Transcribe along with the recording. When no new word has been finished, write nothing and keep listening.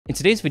In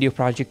today's video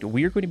project,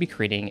 we are going to be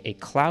creating a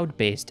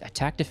cloud-based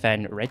attack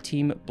defend red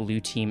team, blue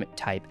team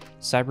type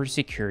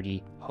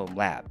cybersecurity home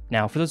lab.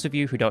 Now, for those of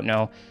you who don't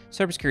know,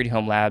 cybersecurity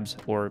home labs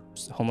or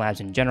home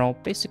labs in general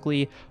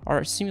basically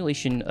are a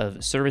simulation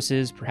of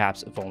services,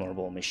 perhaps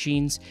vulnerable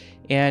machines,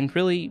 and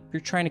really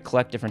you're trying to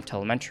collect different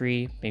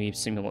telemetry, maybe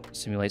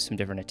simulate some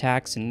different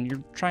attacks, and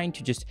you're trying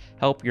to just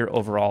help your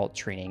overall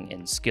training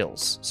and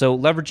skills. So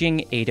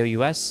leveraging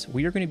AWS,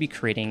 we are going to be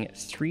creating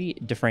 3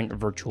 different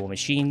virtual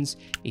machines,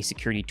 a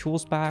security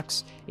tools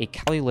box, a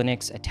Kali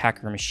Linux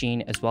attacker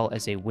machine, as well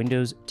as a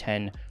Windows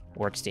 10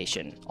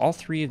 workstation. All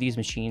 3 of these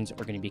machines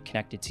are going to be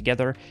connected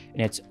together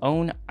in its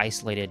own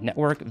isolated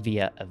network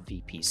via a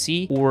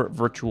VPC or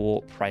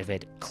virtual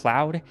private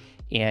cloud.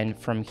 And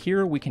from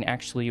here, we can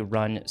actually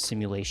run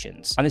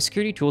simulations. On the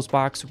security tools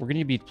box, we're going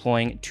to be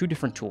deploying 2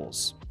 different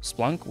tools: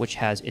 Splunk, which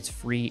has its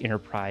free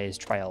enterprise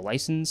trial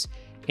license,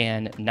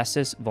 and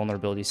Nessus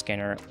Vulnerability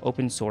Scanner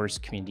Open Source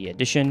Community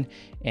Edition.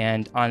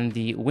 And on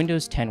the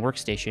Windows 10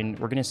 workstation,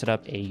 we're going to set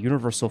up a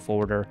universal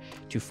forwarder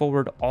to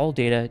forward all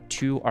data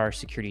to our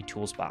security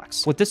tools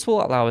box. What this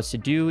will allow us to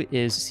do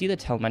is see the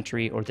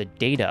telemetry or the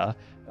data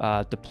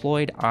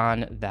deployed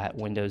on that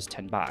Windows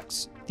 10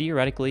 box.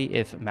 Theoretically,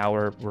 if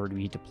malware were to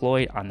be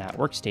deployed on that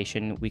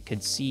workstation, we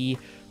could see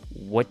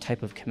what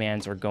type of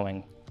commands are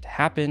going to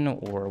happen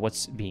or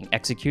what's being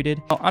executed.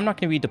 Now, I'm not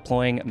going to be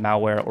deploying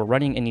malware or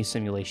running any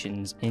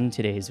simulations in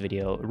today's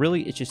video.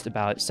 Really, it's just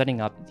about setting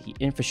up the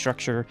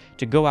infrastructure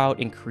to go out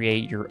and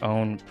create your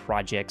own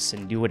projects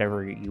and do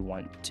whatever you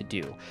want to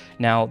do.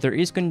 Now, there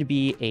is going to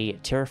be a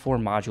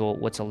Terraform module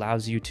which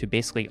allows you to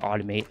basically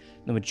automate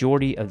the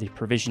majority of the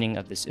provisioning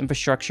of this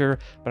infrastructure,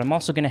 but I'm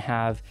also going to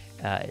have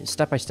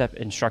step-by-step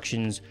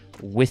instructions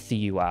with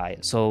the UI.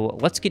 So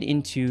let's get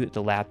into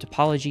the lab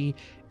topology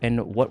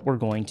and what we're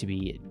going to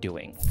be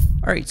doing.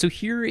 All right, so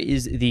here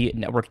is the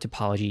network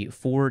topology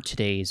for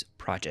today's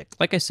project.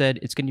 Like I said,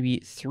 it's going to be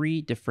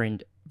 3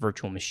 different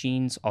virtual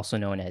machines, also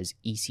known as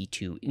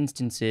EC2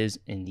 instances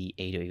in the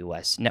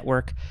AWS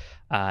network.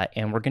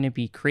 And we're going to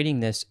be creating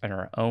this on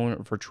our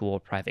own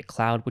virtual private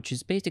cloud, which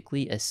is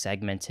basically a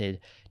segmented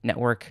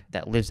network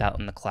that lives out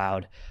in the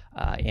cloud.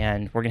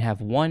 And we're going to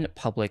have one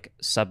public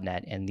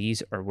subnet, and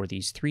these are where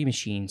these 3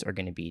 machines are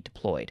going to be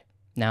deployed.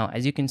 Now,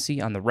 as you can see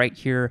on the right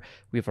here,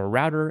 we have a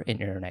router and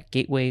internet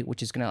gateway,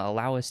 which is going to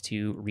allow us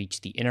to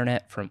reach the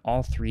internet from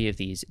all 3 of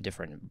these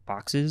different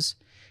boxes.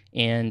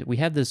 And we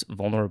have this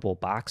vulnerable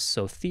box.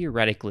 So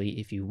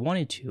theoretically, if you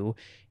wanted to,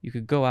 you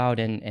could go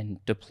out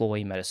and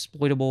deploy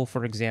Metasploitable,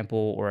 for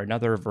example, or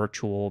another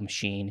virtual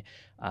machine,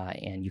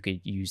 and you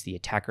could use the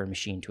attacker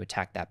machine to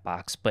attack that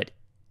box. But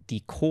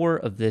the core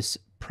of this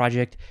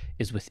project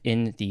is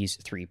within these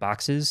 3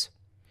 boxes.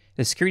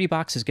 The security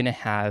box is going to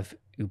have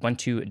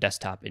Ubuntu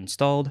desktop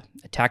installed,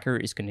 attacker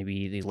is going to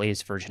be the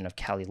latest version of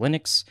Kali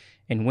Linux,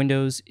 and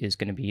Windows is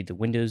going to be the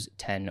Windows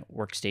 10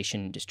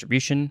 workstation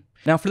distribution.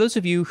 Now, for those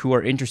of you who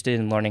are interested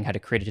in learning how to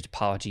create a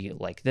topology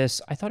like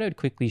this, I thought I would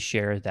quickly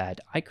share that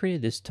I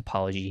created this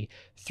topology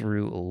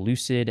through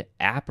Lucid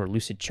app or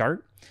Lucid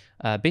chart.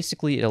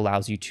 Basically, it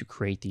allows you to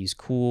create these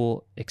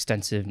cool,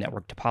 extensive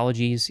network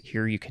topologies.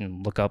 Here you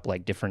can look up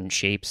like different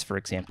shapes, for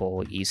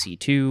example,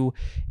 EC2,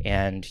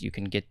 and you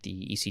can get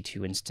the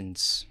EC2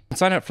 instance.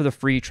 Sign up for the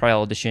free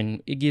trial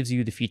edition. It gives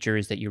you the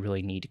features that you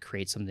really need to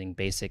create something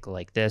basic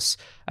like this.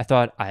 I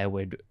thought I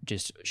would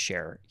just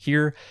share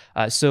here.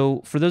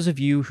 So for those of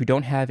you who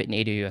don't have an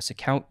AWS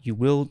account, you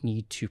will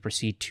need to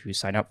proceed to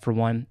sign up for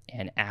one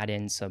and add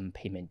in some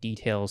payment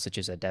details such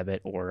as a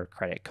debit or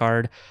credit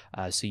card.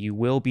 So you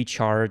will be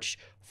charged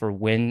for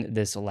when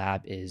this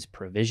lab is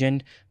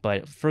provisioned.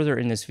 But further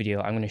in this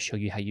video, I'm going to show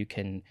you how you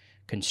can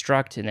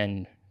construct and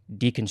then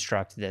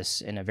deconstruct this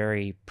in a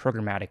very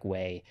programmatic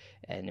way,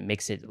 and it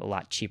makes it a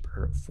lot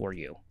cheaper for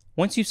you.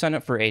 Once you sign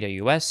up for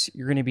AWS,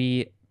 you're going to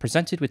be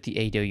presented with the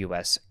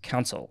AWS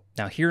console.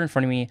 Now here in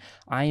front of me,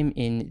 I'm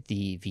in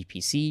the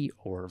VPC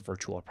or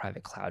virtual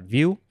private cloud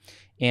view,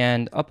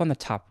 and up on the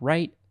top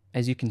right,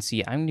 as you can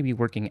see, I'm going to be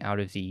working out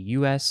of the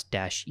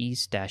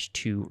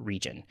US-East-2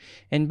 region.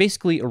 And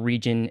basically a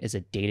region is a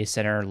data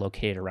center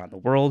located around the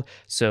world.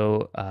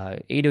 So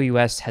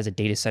AWS has a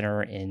data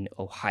center in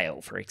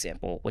Ohio, for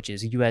example, which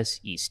is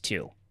US East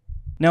 2.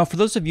 Now, for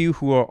those of you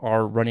who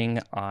are running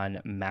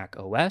on Mac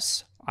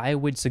OS, I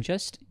would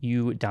suggest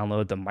you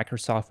download the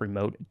Microsoft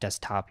Remote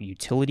Desktop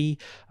utility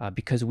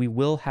because we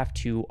will have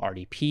to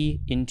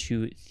RDP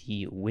into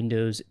the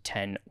Windows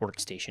 10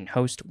 workstation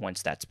host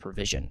once that's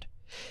provisioned.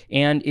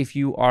 And if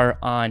you are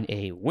on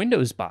a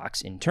Windows box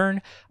in turn,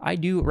 I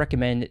do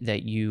recommend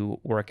that you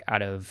work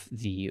out of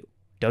the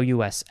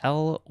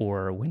WSL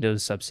or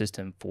Windows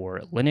Subsystem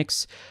for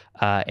Linux,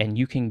 and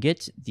you can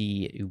get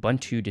the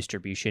Ubuntu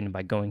distribution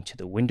by going to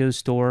the Windows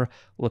Store,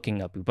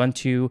 looking up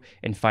Ubuntu,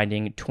 and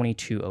finding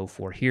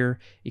 2204 here.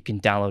 You can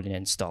download and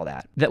install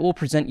that. That will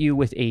present you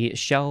with a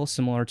shell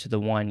similar to the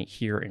one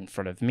here in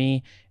front of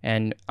me,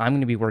 and I'm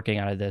going to be working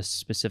out of this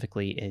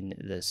specifically in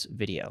this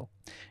video.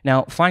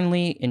 Now,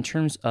 finally, in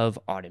terms of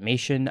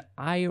automation,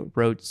 I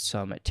wrote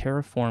some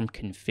Terraform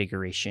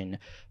configuration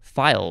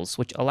files,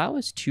 which allow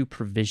us to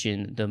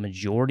provision the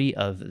majority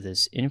of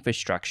this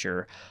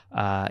infrastructure,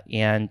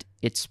 and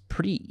it's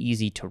pretty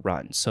easy to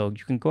run. So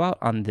you can go out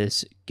on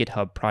this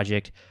GitHub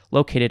project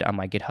located on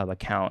my GitHub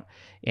account,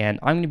 and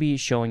I'm going to be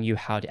showing you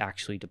how to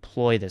actually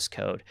deploy this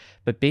code.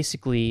 But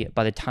basically,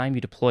 by the time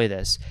you deploy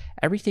this,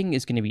 everything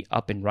is going to be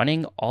up and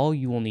running. All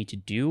you will need to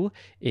do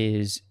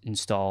is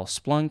install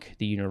Splunk,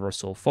 the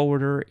Universal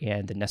Forwarder,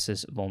 and the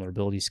Nessus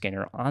vulnerability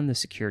scanner on the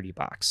security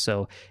box.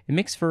 So it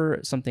makes for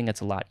something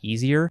that's a lot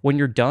easier. When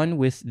you're done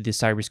with the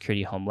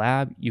Cybersecurity Home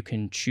Lab, you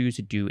can choose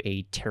to do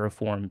a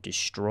Terraform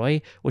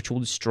destroy, which will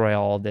destroy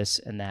all of this,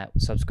 and that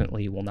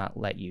subsequently will not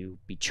let you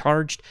be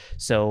charged.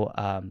 So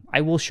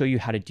I will show you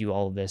how to do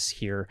all of this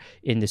here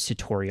in this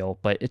tutorial,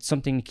 but it's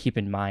something to keep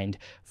in mind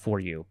for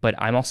you. But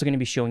I'm also going to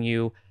be showing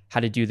you how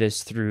to do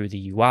this through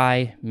the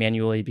UI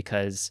manually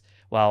because,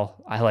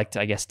 well, I like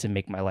to, I guess, to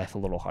make my life a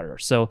little harder.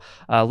 So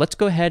let's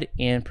go ahead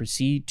and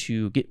proceed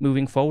to get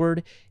moving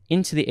forward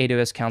into the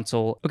AWS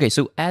console. Okay,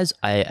 so as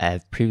I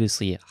have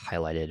previously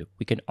highlighted,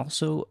 we can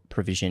also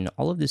provision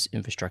all of this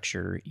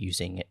infrastructure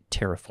using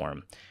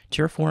Terraform.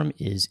 Terraform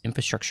is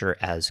infrastructure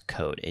as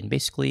code, and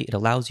basically it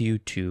allows you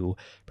to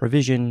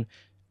provision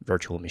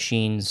virtual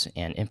machines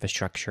and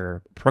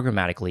infrastructure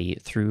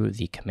programmatically through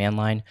the command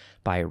line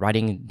by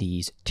writing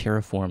these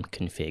Terraform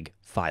config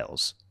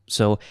files.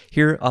 So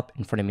here up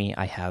in front of me,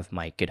 I have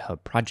my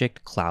GitHub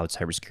project, Cloud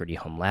Cybersecurity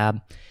Home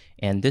Lab,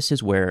 and this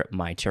is where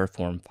my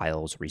Terraform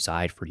files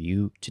reside for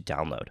you to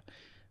download.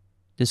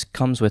 This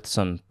comes with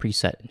some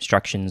preset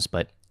instructions,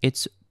 but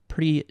it's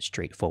pretty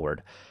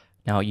straightforward.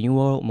 Now, you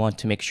will want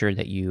to make sure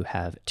that you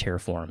have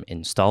Terraform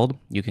installed.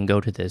 You can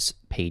go to this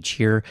page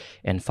here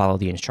and follow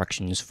the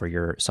instructions for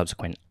your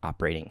subsequent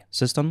operating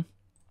system.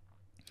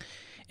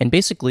 And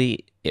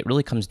basically, it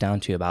really comes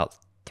down to about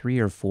 3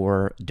 or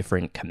 4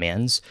 different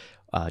commands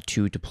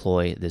to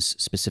deploy this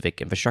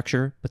specific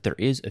infrastructure, but there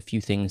is a few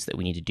things that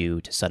we need to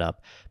do to set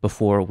up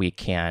before we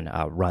can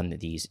run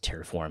these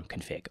Terraform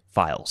config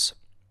files.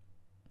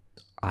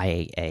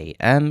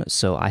 IAM,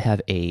 so I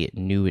have a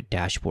new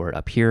dashboard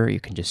up here. You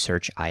can just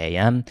search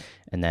IAM,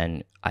 and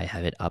then I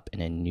have it up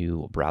in a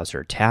new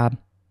browser tab.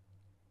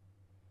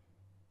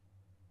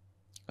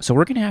 So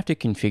we're going to have to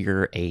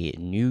configure a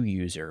new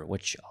user,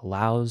 which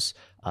allows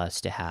us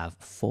to have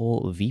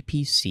full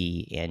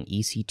VPC and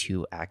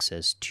EC2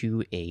 access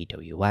to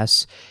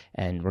AWS,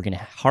 and we're going to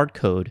hard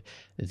code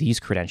these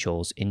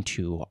credentials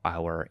into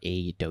our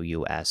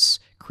AWS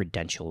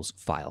credentials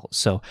file.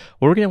 So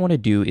what we're going to want to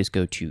do is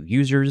go to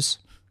users,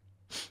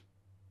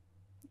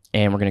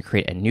 and we're going to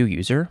create a new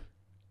user,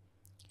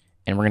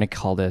 and we're going to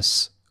call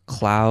this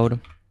Cloud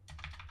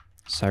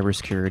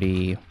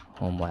Cybersecurity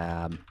Home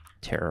Lab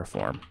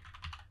Terraform.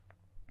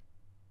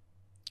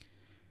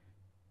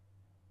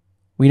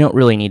 We don't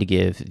really need to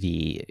give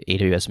the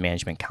AWS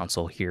Management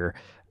Console here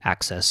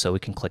access, so we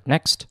can click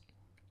Next.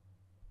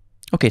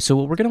 Okay, so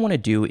what we're going to want to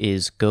do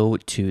is go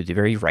to the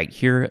very right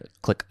here,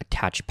 click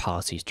Attach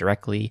Policies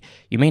directly.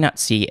 You may not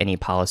see any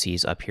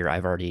policies up here.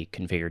 I've already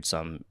configured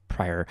some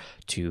prior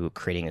to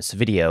creating this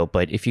video,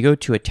 but if you go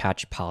to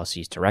Attach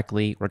Policies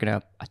directly, we're going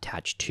to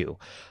attach 2.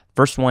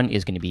 First one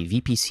is going to be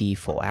VPC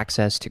full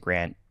access to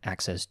grant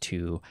access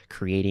to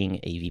creating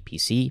a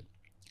VPC,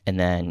 and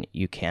then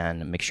you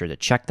can make sure to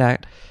check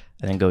that.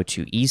 And then go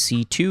to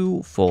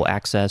EC2 full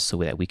access so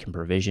that we can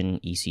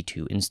provision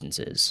EC2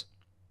 instances.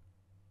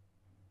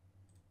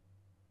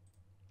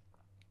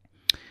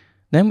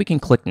 Then we can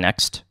click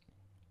Next.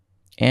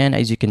 And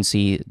as you can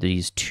see,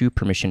 these 2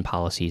 permission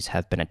policies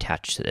have been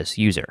attached to this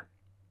user.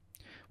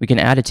 We can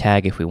add a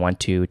tag if we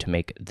want to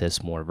make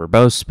this more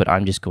verbose, but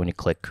I'm just going to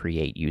click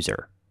Create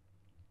User.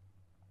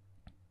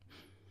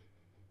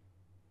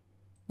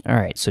 All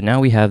right, so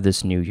now we have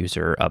this new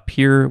user up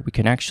here. We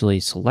can actually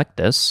select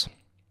this.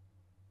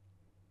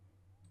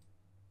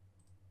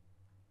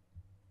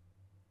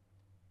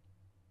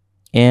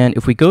 And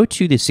if we go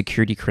to the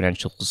security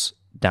credentials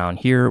down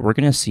here, we're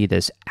going to see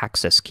this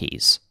access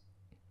keys.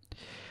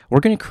 We're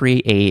going to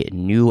create a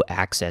new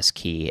access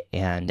key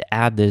and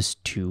add this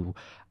to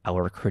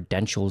our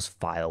credentials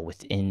file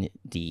within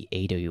the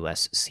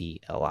AWS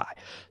CLI.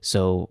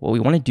 So what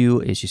we want to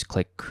do is just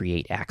click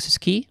Create Access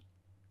Key,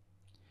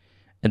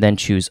 and then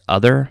choose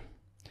Other.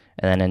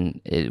 And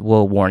then it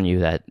will warn you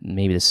that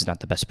maybe this is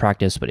not the best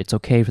practice, but it's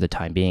okay for the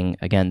time being.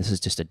 Again, this is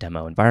just a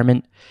demo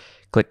environment.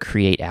 Click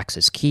Create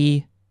Access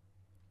Key.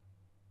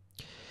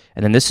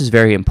 And then this is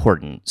very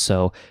important.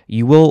 So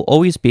you will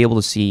always be able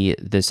to see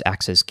this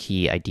access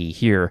key ID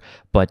here,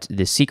 but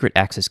the secret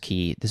access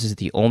key, this is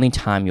the only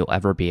time you'll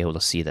ever be able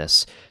to see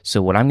this.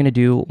 So what I'm going to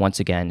do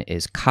once again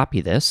is copy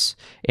this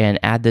and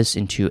add this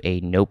into a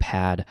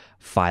notepad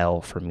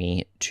file for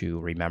me to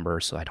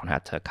remember so I don't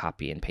have to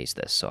copy and paste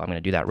this. So I'm going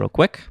to do that real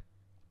quick.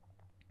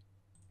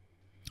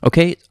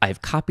 Okay,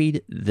 I've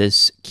copied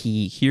this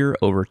key here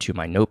over to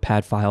my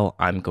notepad file.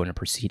 I'm going to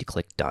proceed to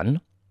click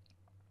Done.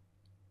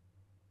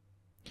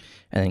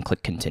 And then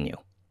click Continue.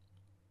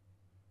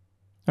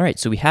 All right,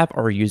 so we have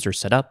our user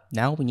set up.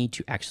 Now we need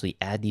to actually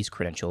add these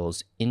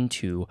credentials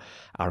into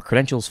our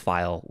credentials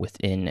file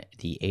within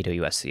the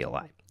AWS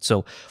CLI.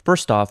 So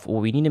first off,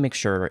 what we need to make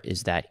sure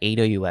is that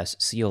AWS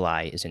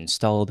CLI is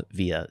installed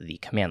via the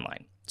command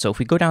line. So if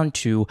we go down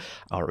to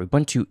our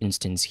Ubuntu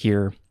instance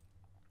here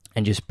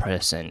and just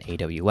press in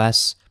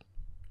AWS,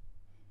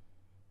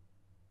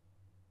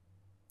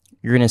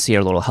 you're going to see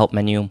our little help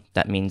menu.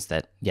 That means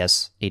that,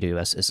 yes,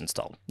 AWS is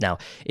installed. Now,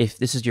 if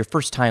this is your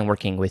first time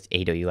working with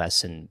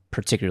AWS, and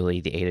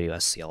particularly the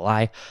AWS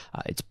CLI,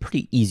 it's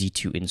pretty easy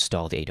to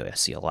install the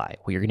AWS CLI.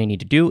 What you're going to need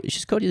to do is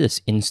just go to this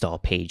install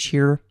page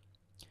here,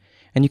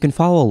 and you can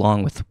follow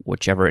along with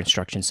whichever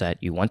instruction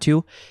set you want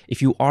to.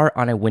 If you are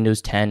on a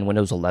Windows 10,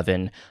 Windows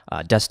 11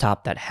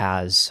 desktop that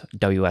has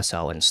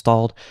WSL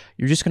installed,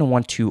 you're just going to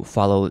want to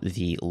follow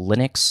the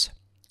Linux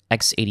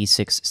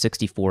x86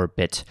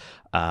 64-bit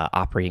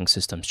operating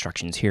system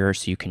instructions here.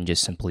 So you can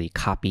just simply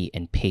copy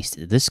and paste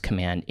this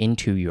command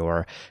into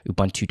your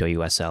Ubuntu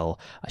WSL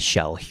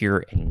shell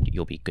here, and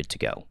you'll be good to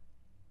go.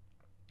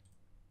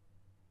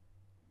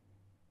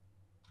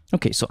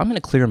 Okay, so I'm going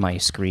to clear my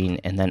screen,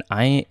 and then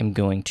I am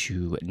going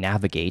to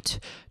navigate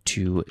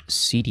to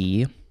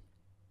cd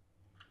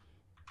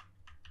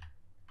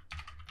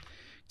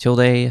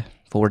 //.aws.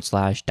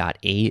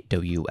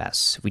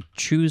 If we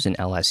choose an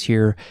ls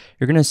here,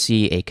 you're going to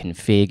see a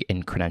config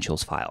and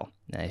credentials file.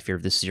 Now, if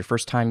this is your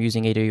first time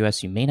using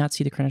AWS, you may not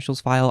see the credentials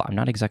file. I'm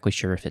not exactly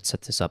sure if it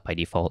sets this up by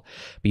default,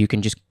 but you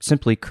can just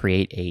simply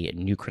create a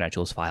new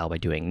credentials file by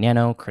doing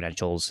nano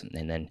credentials,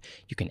 and then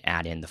you can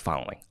add in the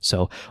following.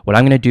 So what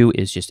I'm going to do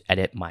is just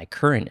edit my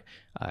current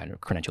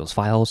credentials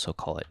file, so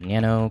call it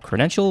nano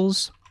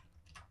credentials.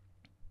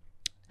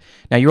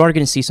 Now you are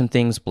going to see some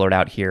things blurred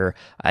out here.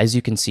 As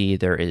you can see,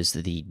 there is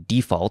the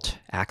default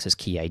access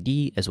key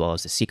ID as well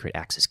as the secret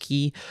access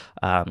key.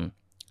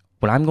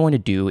 What I'm going to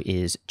do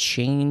is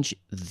change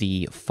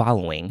the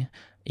following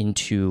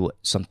into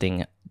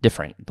something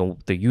different.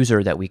 The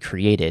user that we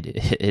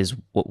created is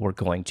what we're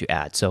going to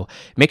add. So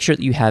make sure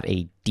that you have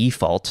a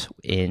default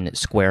in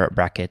square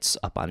brackets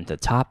up on the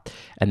top,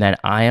 and then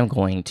I am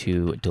going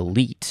to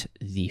delete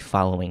the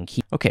following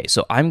key. Okay,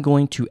 so I'm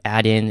going to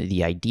add in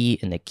the ID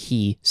and the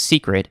key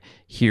secret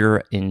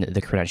here in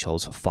the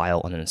credentials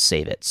file and then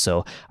save it.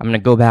 So I'm going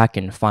to go back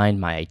and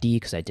find my ID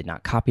because I did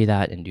not copy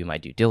that, and do my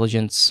due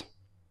diligence.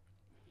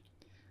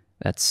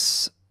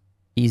 That's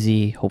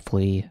easy,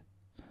 hopefully.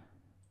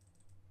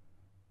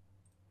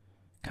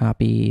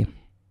 Copy.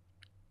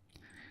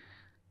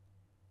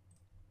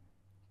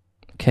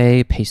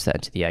 Okay, paste that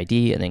into the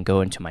ID, and then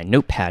go into my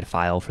notepad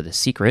file for the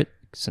secret,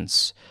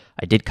 since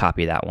I did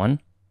copy that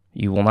one.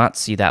 You will not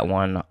see that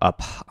one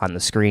up on the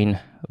screen,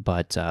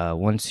 but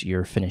once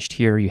you're finished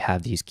here, you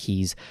have these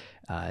keys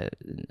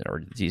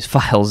or these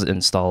files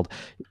installed.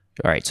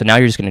 All right, so now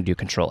you're just going to do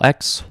Control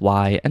X,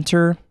 Y,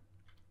 Enter.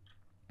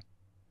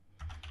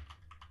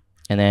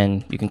 And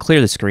then you can clear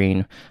the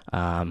screen.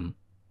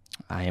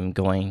 I am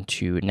going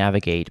to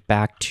navigate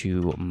back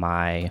to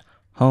my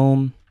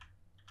home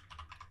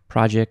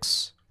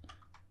projects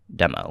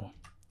demo.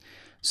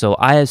 So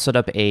I have set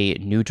up a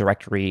new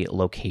directory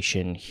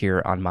location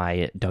here on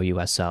my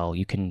WSL.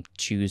 You can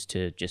choose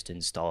to just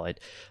install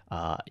it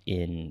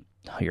in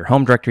your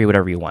home directory,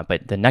 whatever you want.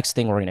 But the next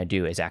thing we're going to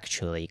do is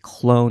actually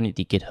clone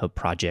the GitHub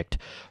project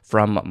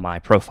from my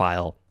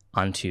profile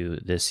onto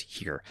this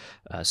here.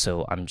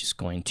 So I'm just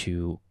going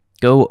to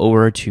go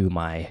over to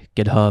my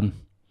GitHub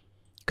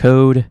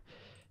code,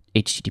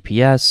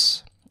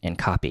 HTTPS, and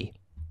copy.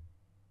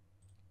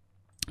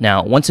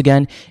 Now, once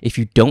again, if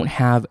you don't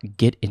have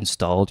Git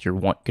installed, you're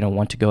going to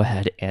want to go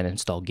ahead and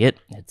install Git.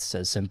 It's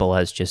as simple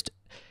as just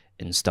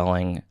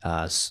installing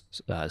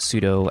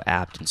sudo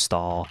apt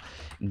install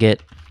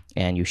git,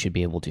 and you should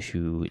be able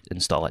to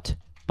install it.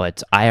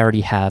 But I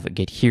already have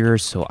Git here,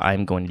 so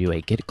I'm going to do a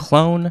git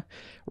clone,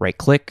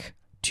 right-click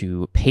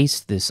to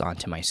paste this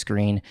onto my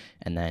screen,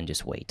 and then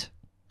just wait.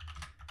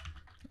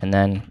 And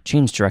then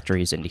change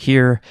directories into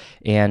here,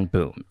 and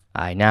boom.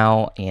 I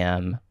now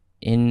am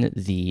in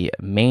the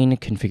main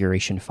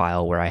configuration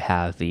file where I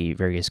have the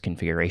various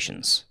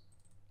configurations.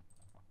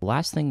 The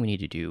last thing we need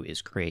to do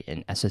is create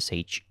an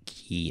SSH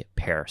key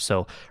pair.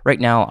 So right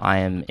now I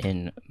am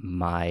in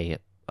my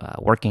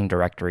working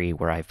directory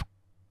where I've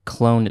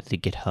cloned the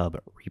GitHub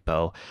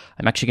repo.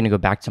 I'm actually going to go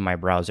back to my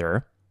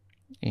browser,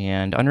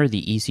 and under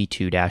the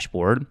EC2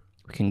 dashboard,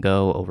 we can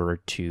go over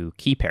to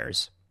key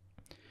pairs.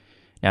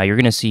 Now you're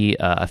going to see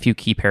a few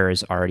key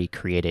pairs already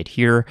created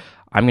here.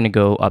 I'm going to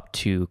go up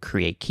to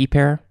create key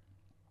pair,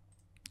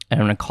 and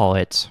I'm going to call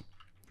it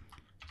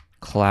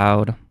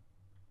Cloud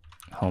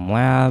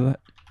Homelab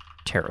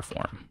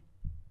Terraform.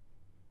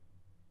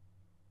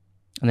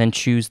 And then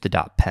choose the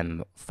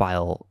 .pem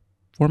file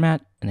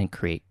format, and then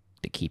create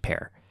the key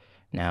pair.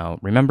 Now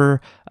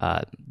remember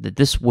that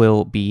this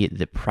will be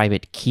the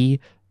private key,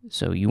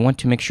 so you want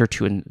to make sure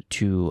to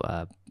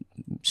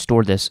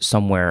store this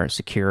somewhere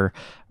secure.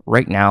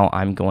 Right now,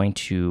 I'm going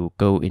to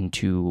go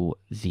into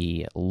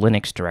the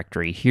Linux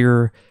directory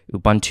here,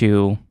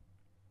 Ubuntu,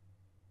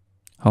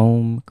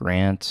 Home,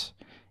 Grant,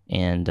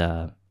 and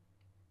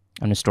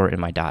I'm going to store it in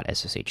my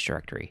 .ssh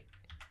directory.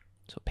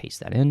 So paste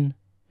that in.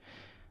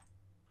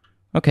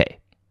 Okay.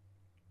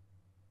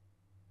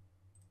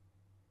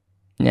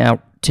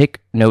 Now take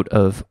note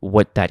of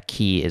what that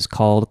key is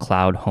called,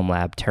 Cloud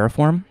Homelab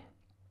Terraform.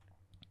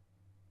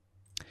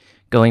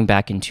 Going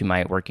back into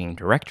my working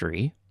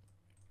directory,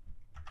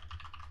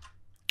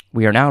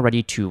 we are now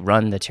ready to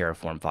run the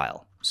Terraform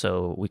file.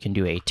 So we can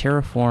do a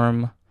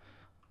Terraform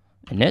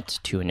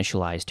init to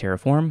initialize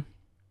Terraform.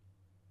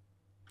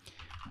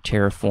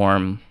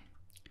 Terraform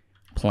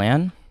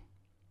plan.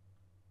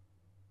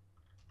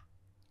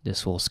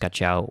 This will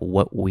sketch out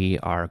what we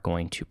are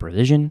going to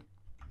provision.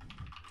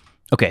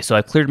 Okay, so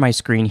I've cleared my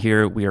screen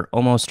here. We are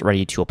almost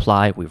ready to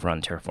apply. We've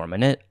run Terraform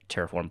init,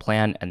 Terraform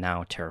plan, and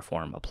now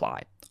Terraform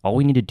apply. All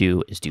we need to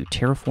do is do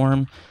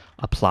Terraform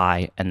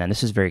apply, and then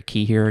this is very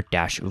key here,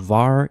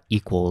 -var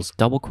equals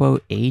double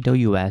quote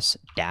AWS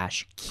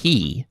dash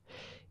key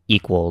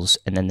equals,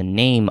 and then the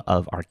name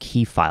of our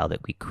key file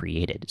that we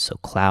created. So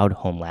Cloud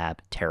Homelab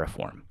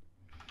Terraform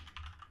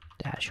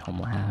dash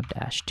Homelab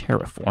dash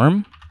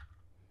Terraform,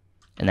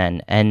 and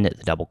then end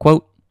the double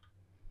quote,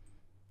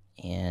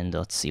 and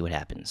let's see what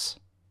happens.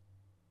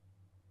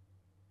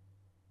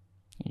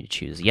 You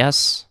choose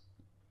yes.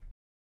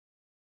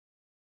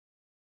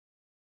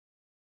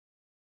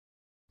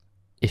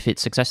 If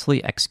it's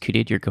successfully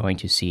executed, you're going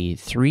to see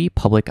 3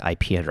 public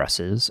IP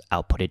addresses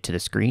outputted to the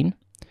screen.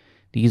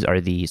 These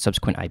are the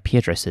subsequent IP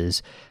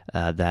addresses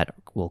that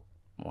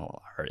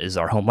is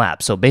our home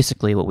lab. So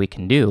basically what we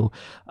can do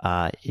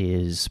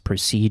is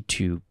proceed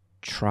to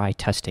try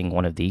testing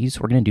one of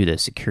these. We're going to do the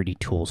security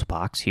tools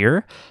box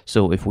here.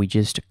 So if we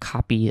just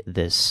copy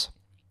this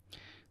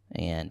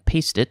and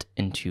paste it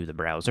into the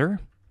browser,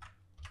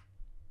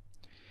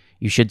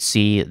 you should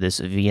see this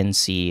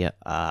VNC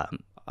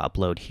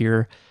upload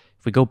here.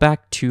 If we go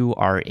back to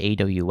our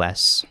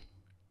AWS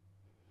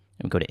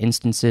and go to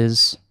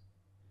instances,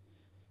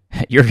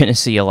 you're going to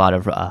see a lot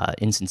of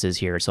instances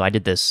here. So I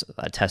did this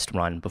test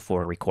run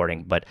before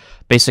recording, but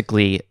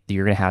basically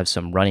you're going to have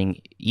some running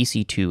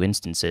EC2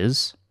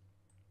 instances.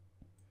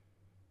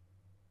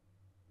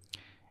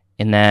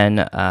 And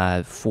then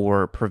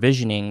for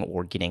provisioning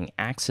or getting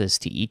access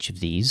to each of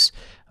these,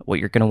 what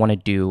you're going to want to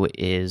do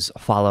is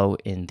follow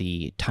in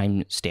the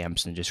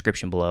timestamps in the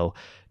description below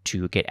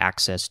to get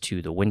access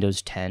to the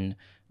Windows 10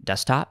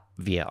 desktop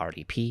via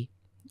RDP.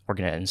 We're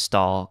going to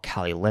install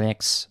Kali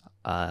Linux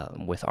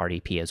with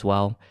RDP as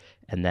well.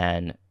 And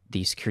then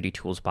the security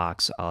tools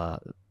box,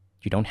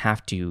 you don't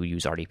have to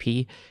use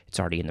RDP. It's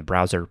already in the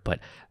browser, but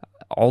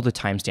all the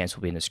timestamps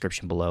will be in the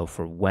description below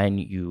for when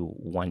you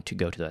want to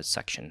go to that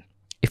section.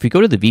 If we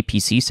go to the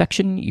VPC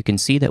section, you can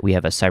see that we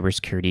have a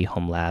Cybersecurity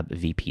Homelab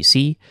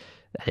VPC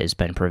that has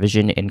been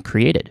provisioned and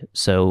created.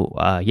 So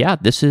yeah,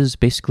 this is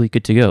basically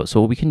good to go. So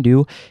what we can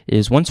do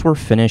is once we're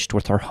finished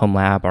with our home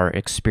lab, our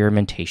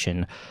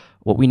experimentation,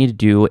 what we need to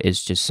do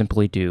is just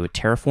simply do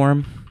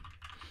Terraform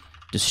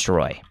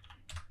destroy.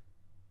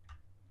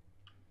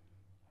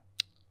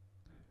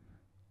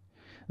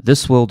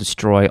 This will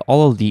destroy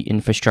all of the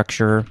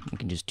infrastructure. You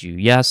can just do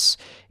yes,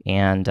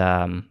 and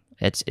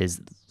it is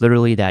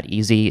literally that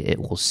easy. It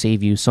will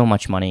save you so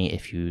much money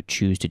if you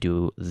choose to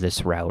do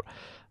this route.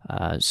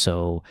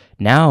 So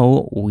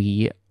now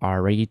we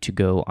are ready to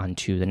go on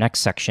to the next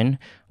section,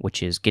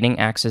 which is getting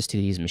access to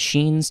these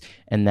machines.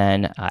 And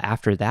then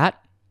after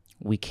that,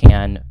 we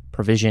can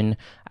provision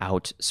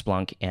out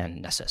Splunk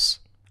and Nessus.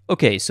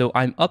 Okay, so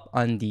I'm up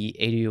on the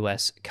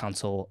AWS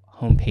Console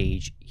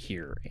homepage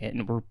here,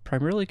 and we're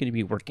primarily going to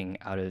be working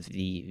out of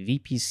the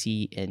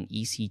VPC and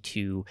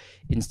EC2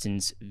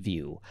 instance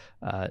view.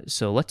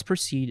 So let's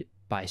proceed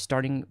by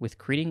starting with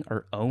creating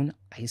our own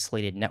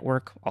isolated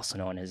network, also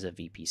known as a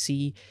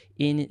VPC,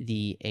 in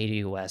the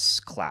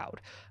AWS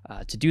cloud.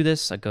 To do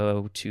this, I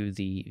go to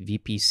the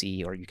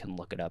VPC, or you can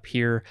look it up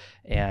here,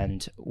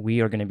 and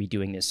we are going to be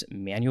doing this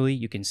manually.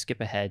 You can skip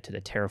ahead to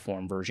the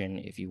Terraform version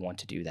if you want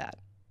to do that.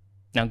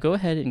 Now go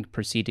ahead and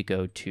proceed to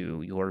go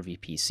to your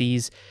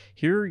VPCs.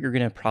 Here you're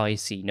going to probably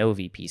see no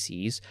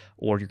VPCs,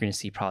 or you're going to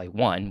see probably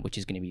one, which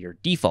is going to be your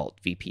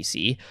default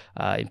VPC.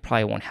 It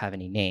probably won't have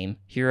any name.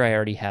 Here I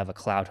already have a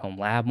Cloud Home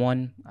Lab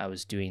one. I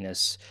was doing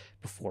this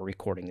before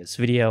recording this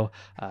video.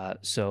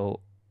 So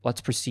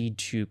let's proceed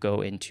to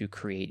go into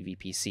create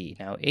VPC.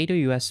 Now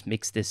AWS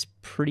makes this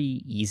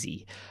pretty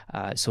easy.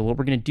 So what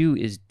we're going to do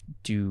is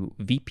do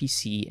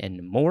VPC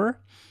and more.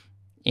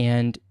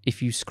 And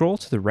if you scroll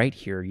to the right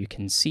here, you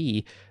can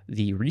see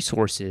the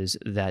resources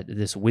that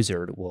this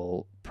wizard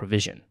will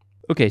provision.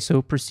 Okay,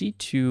 so proceed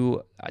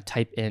to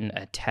type in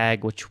a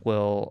tag which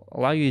will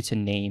allow you to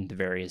name the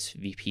various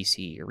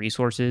VPC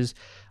resources.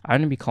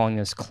 I'm going to be calling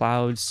this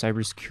Cloud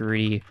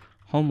Cybersecurity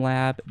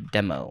Homelab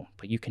Demo,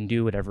 but you can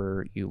do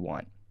whatever you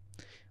want.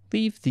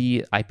 Leave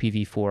the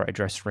IPv4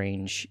 address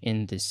range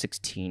in the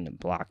 16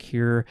 block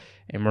here,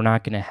 and we're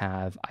not going to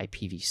have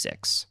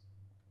IPv6.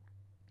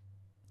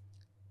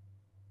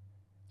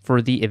 For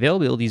the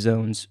availability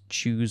zones,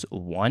 choose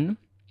 1.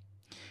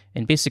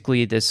 And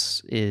basically,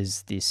 this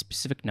is the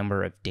specific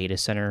number of data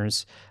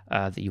centers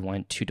that you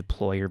want to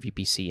deploy your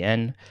VPC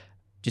in.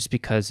 Just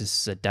because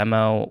this is a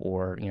demo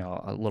or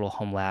a little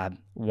home lab,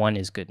 1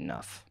 is good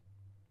enough.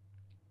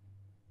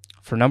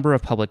 For number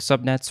of public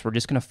subnets, we're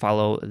just going to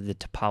follow the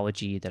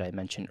topology that I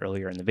mentioned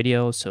earlier in the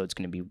video. So it's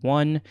going to be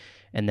 1,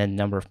 and then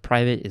number of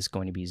private is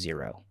going to be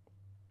 0.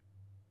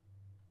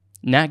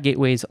 NAT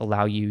gateways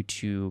allow you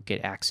to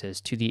get access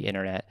to the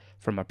internet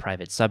from a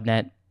private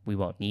subnet. We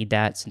won't need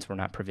that since we're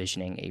not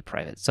provisioning a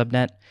private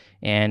subnet,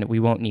 and we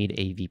won't need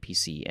a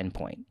VPC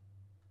endpoint.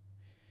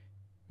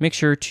 Make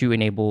sure to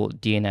enable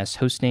DNS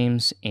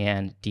hostnames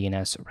and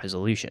DNS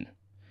resolution.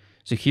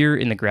 So here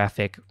in the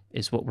graphic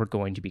is what we're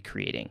going to be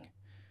creating.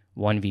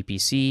 1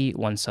 VPC,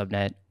 1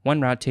 subnet,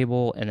 1 route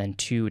table, and then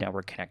 2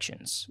 network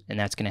connections. And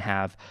that's going to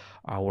have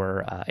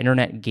our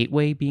internet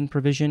gateway being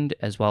provisioned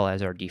as well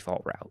as our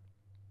default route.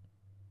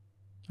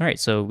 All right,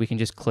 so we can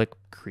just click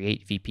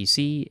Create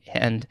VPC,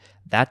 and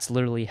that's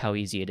literally how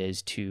easy it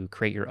is to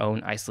create your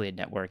own isolated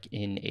network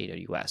in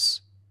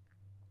AWS.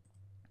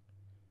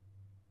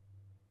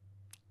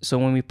 So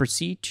when we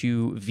proceed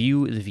to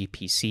view the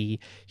VPC,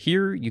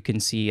 here you can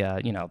see,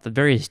 the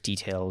various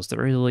details.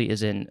 There really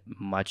isn't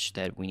much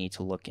that we need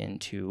to look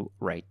into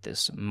right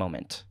this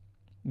moment.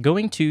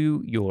 Going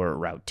to your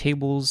route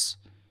tables,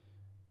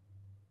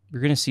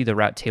 you're going to see the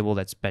route table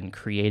that's been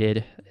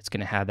created. It's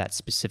going to have that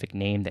specific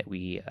name that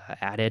we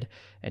added,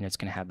 and it's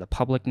going to have the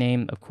public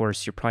name. Of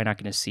course, you're probably not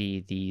going to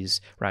see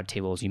these route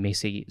tables. You may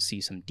see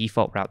some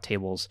default route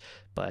tables,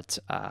 but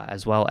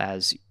as well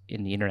as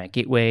in the Internet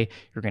Gateway,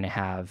 you're going to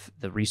have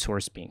the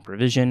resource being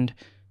provisioned.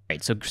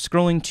 Right, so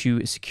scrolling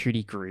to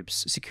security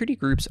groups. Security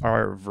groups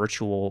are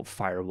virtual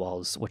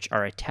firewalls which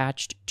are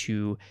attached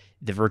to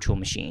the virtual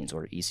machines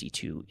or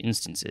EC2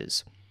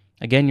 instances.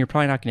 Again, you're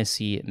probably not going to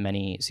see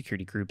many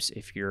security groups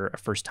if you're a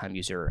first-time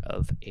user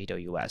of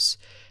AWS.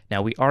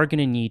 Now, we are going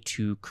to need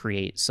to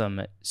create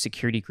some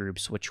security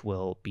groups which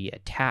will be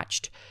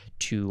attached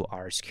to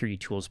our security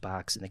tools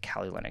box in the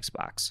Kali Linux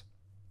box.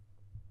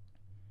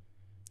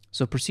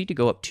 So proceed to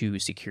go up to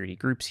security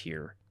groups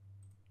here.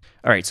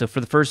 All right, so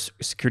for the first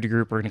security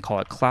group, we're going to call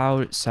it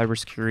Cloud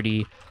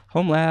Cybersecurity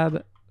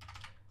Homelab,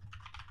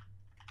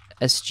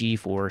 SG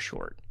for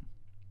short.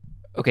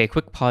 Okay,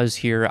 quick pause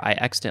here. I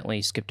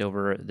accidentally skipped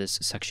over this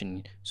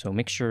section, so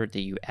make sure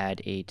that you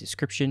add a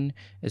description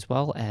as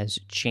well as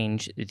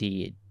change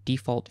the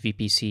default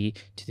VPC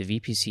to the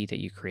VPC that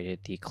you created,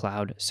 the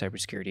Cloud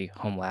Cybersecurity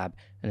Homelab,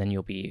 and then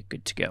you'll be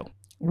good to go.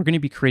 We're going to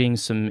be creating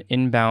some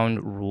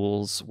inbound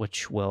rules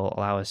which will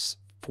allow us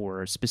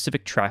for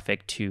specific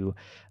traffic to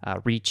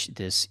reach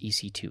this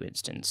EC2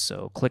 instance.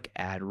 So click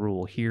Add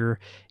Rule here,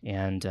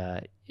 and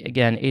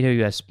again,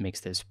 AWS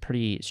makes this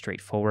pretty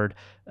straightforward.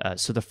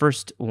 So the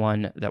first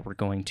one that we're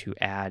going to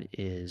add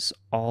is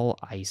all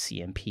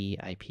ICMP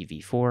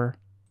IPv4.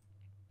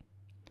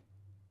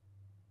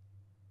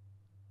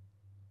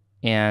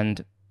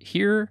 And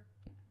here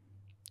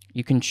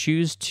you can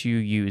choose to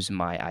use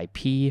my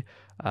IP,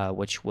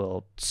 which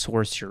will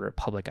source your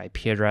public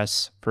IP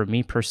address. For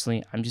me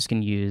personally, I'm just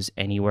going to use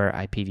anywhere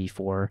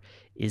IPv4.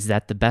 Is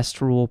that the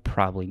best rule?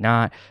 Probably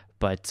not,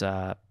 but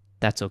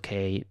that's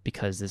okay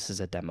because this is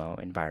a demo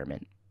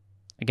environment.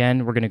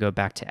 Again, we're going to go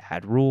back to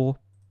add rule.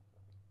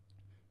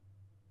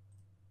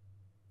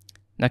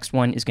 Next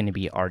one is going to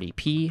be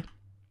RDP.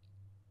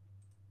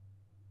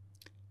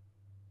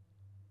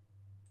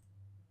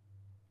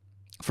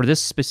 For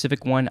this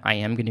specific one, I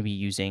am going to be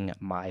using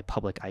my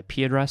public IP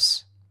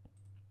address.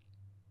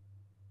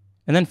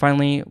 And then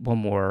finally, one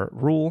more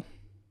rule,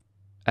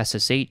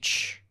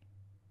 SSH,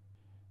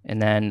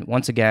 and then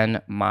once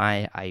again,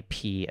 my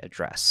IP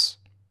address.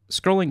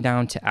 Scrolling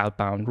down to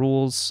outbound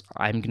rules,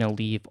 I'm going to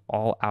leave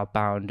all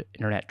outbound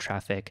internet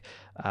traffic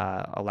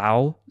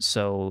allow,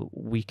 so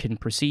we can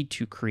proceed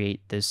to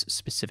create this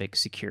specific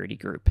security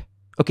group.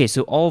 Okay,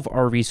 so all of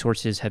our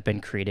resources have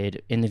been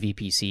created in the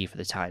VPC for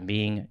the time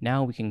being.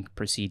 Now we can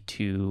proceed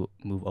to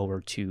move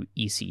over to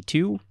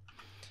EC2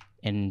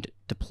 and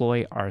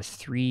deploy our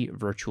 3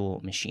 virtual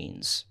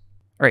machines.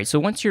 All right, so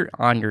once you're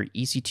on your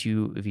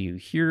EC2 view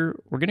here,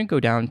 we're going to go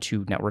down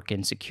to Network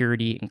and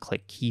Security and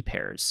click Key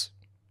Pairs.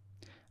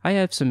 I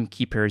have some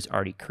key pairs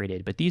already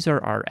created, but these are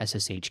our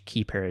SSH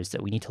key pairs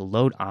that we need to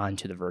load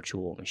onto the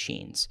virtual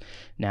machines.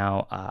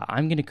 Now,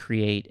 I'm going to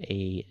create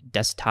a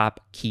desktop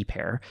key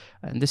pair,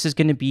 and this is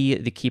going to be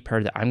the key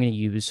pair that I'm going to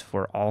use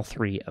for all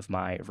 3 of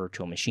my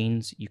virtual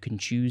machines. You can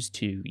choose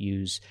to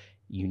use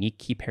unique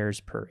key pairs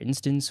per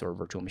instance or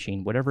virtual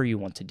machine, whatever you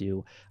want to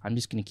do. I'm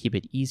just going to keep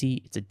it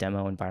easy. It's a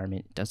demo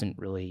environment. It doesn't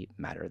really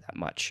matter that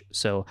much.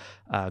 So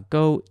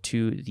go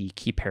to the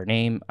key pair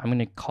name. I'm going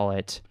to call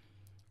it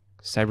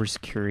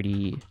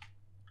Cybersecurity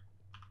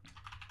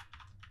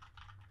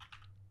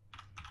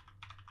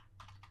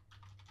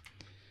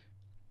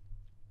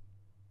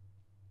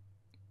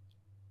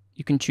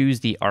You can choose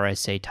the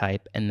RSA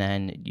type and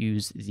then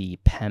use the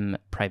PEM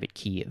private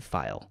key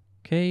file.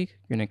 Okay,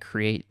 you're going to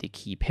create the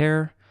key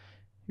pair.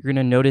 You're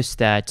going to notice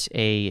that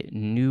a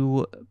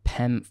new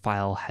PEM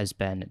file has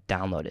been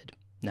downloaded.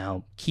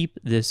 Now, keep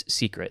this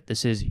secret.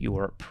 This is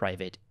your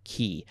private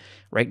key.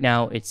 Right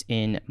now, it's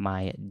in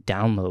my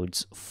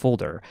downloads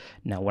folder.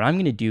 Now, what I'm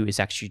going to do is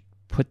actually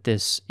put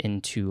this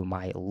into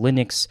my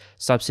Linux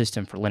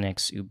subsystem for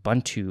Linux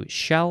Ubuntu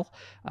shell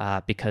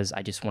because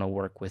I just want to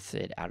work with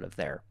it out of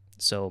there.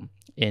 So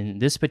in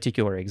this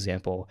particular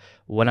example,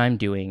 what I'm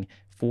doing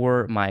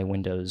for my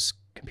Windows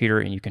computer,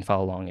 and you can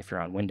follow along if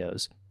you're on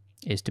Windows,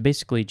 is to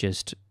basically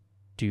just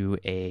do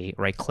a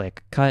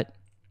right-click cut,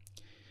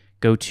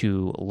 go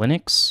to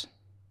Linux,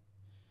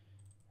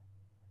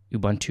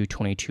 Ubuntu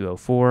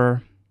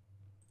 2204,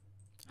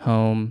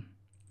 home,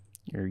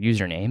 your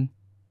username,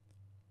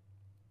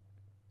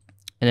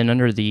 and then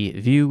under the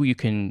view, you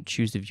can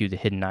choose to view the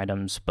hidden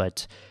items,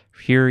 but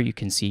here you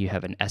can see you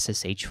have an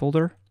SSH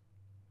folder.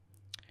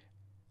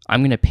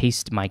 I'm going to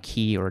paste my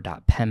key or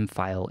 .pem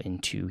file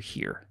into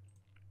here.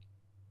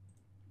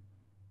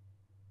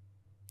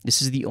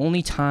 This is the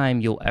only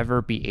time you'll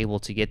ever be able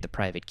to get the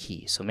private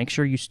key, so make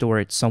sure you store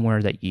it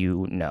somewhere that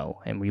you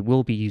know, and we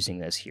will be using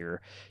this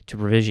here to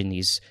provision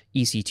these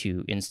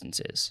EC2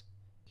 instances.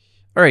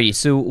 Alrighty,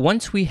 so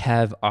once we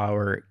have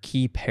our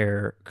key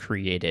pair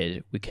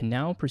created, we can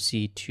now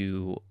proceed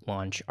to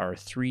launch our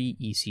 3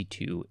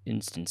 EC2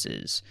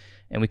 instances.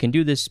 And we can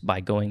do this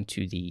by going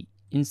to the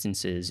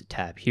Instances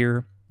tab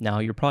here. Now,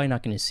 you're probably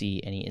not going to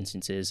see any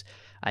instances.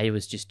 I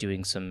was just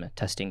doing some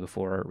testing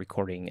before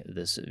recording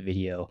this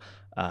video,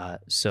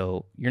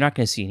 so you're not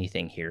going to see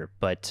anything here.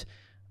 But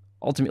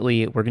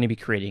ultimately, we're going to be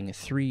creating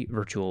 3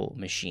 virtual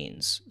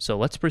machines. So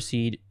let's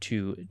proceed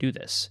to do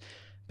this.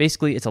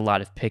 Basically, it's a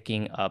lot of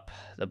picking up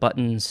the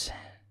buttons.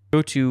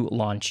 Go to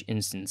Launch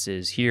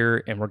Instances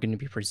here, and we're going to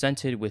be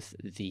presented with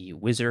the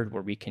wizard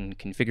where we can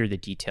configure the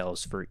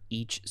details for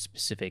each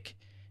specific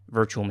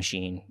virtual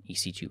machine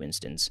EC2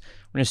 instance.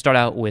 We're going to start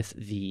out with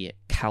the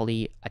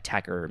Kali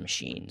attacker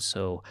machine.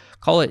 So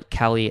call it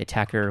Kali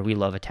attacker. We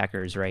love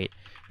attackers, right?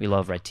 We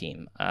love red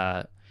team.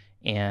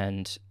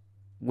 And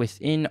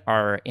within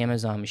our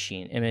Amazon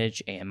machine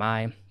image,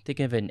 AMI,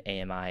 think of an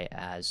AMI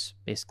as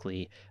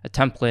basically a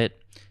template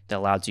that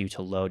allows you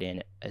to load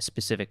in a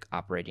specific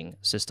operating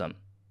system.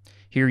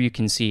 Here you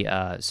can see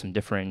some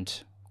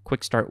different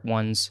quick start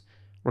ones.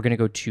 We're going to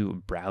go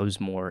to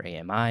Browse More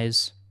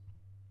AMIs.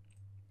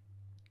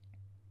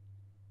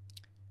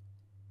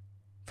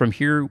 From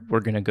here,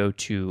 we're going to go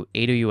to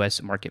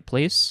AWS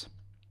Marketplace,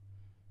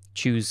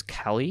 choose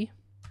Kali,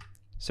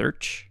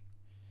 search,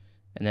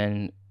 and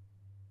then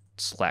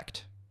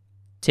select.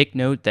 Take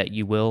note that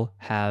you will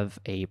have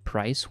a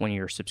price when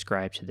you're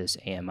subscribed to this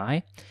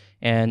AMI,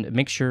 and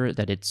make sure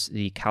that it's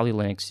the Kali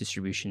Linux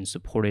distribution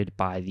supported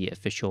by the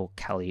official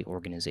Kali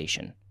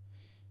organization.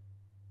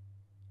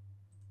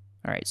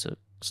 All right, so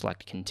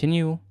select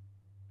Continue,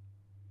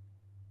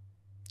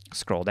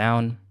 scroll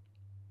down.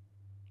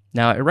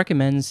 Now, it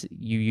recommends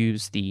you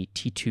use the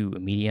T2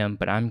 medium,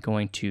 but I'm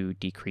going to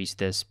decrease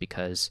this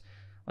because,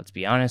 let's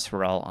be honest,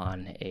 we're all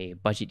on a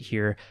budget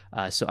here.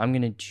 So I'm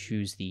going to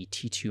choose the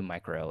T2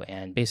 micro,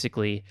 and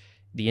basically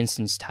the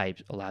instance type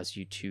allows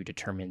you to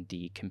determine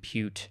the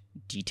compute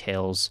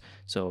details.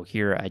 So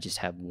here I just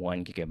have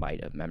 1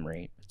 GB of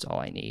memory. That's all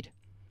I need.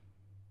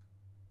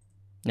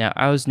 Now,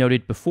 as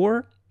noted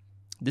before,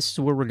 this is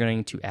where we're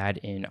going to add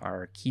in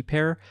our key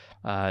pair.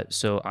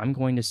 So I'm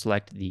going to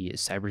select the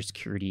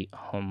Cybersecurity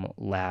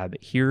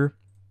Homelab here,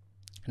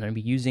 and I'm going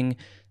to be using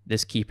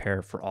this key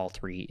pair for all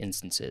 3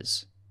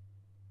 instances.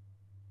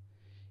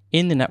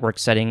 In the network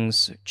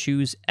settings,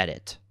 choose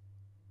Edit.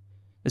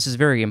 This is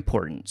very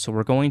important. So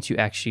we're going to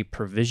actually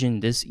provision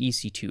this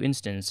EC2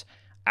 instance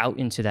out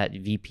into that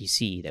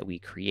VPC that we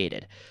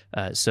created.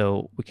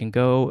 So we can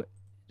go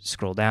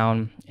scroll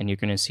down, and you're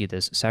going to see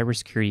this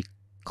Cybersecurity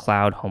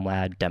Cloud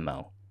Homelab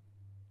demo.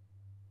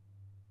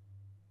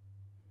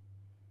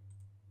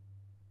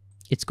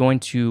 It's going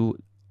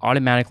to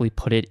automatically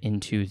put it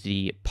into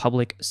the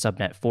public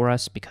subnet for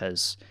us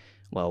because,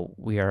 well,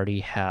 we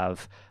already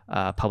have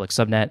public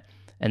subnet.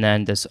 And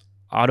then this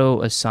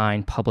auto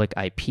assign public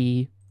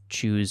IP,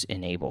 choose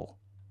enable.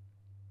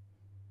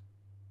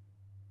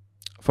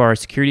 For our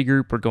security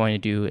group, we're going to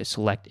do a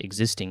select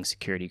existing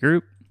security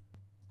group.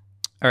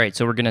 All right,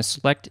 so we're going to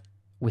select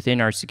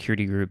within our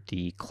security group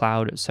the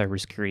Cloud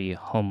Cybersecurity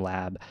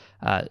Homelab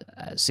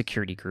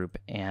security group,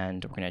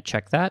 and we're going to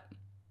check that.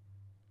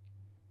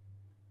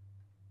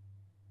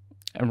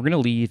 And we're going to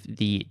leave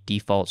the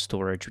default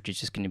storage, which is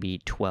just going to be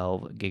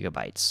 12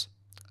 gigabytes.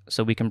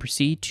 So we can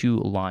proceed to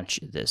launch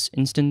this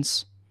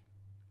instance.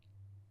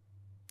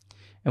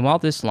 And while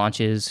this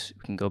launches,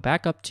 we can go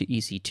back up to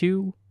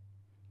EC2,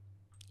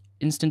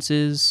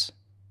 instances,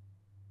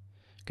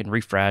 you can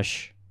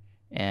refresh,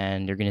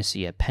 and you're going to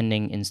see a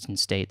pending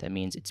instance state. That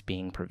means it's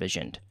being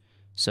provisioned.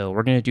 So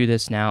we're going to do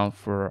this now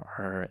for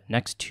our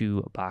next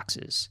 2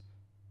 boxes.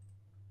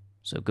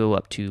 So go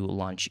up to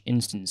Launch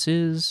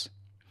Instances.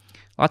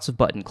 Lots of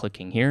button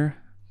clicking here.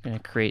 I'm going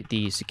to create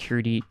the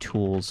Security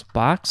Tools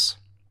box.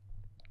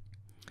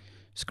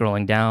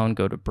 Scrolling down,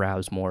 go to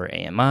Browse More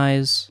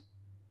AMIs,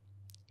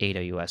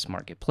 AWS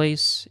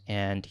Marketplace,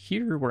 and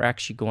here we're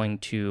actually going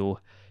to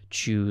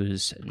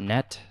choose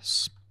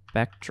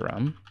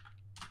NetSpectrum.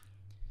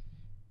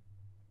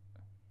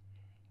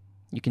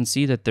 You can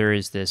see that there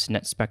is this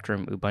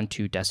NetSpectrum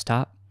Ubuntu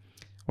desktop.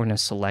 We're going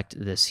to select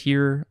this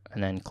here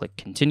and then click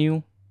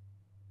continue.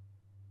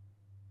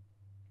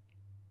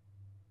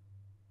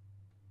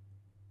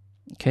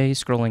 Okay,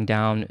 scrolling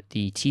down,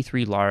 the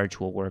T3 large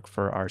will work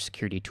for our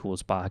security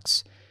tools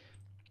box.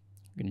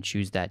 We're going to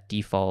choose that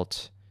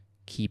default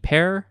key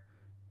pair.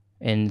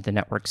 In the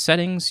network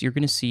settings, you're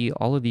going to see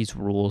all of these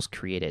rules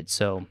created.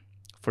 So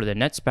for the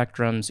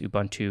NetSpectrum's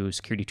Ubuntu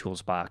security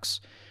tools box,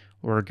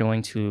 we're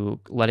going to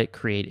let it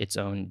create its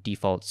own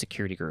default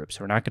security group.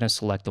 So we're not going to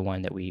select the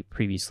one that we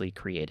previously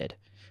created,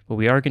 but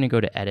we are going to go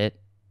to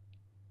edit.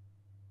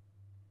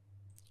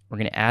 We're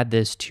going to add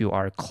this to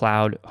our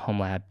Cloud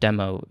Homelab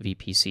demo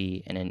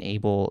VPC and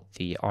enable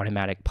the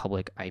automatic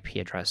public IP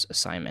address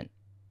assignment.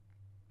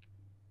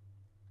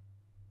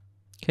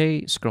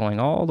 Okay, scrolling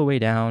all the way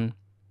down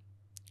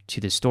to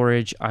the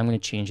storage, I'm going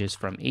to change this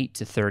from 8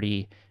 to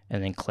 30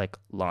 and then click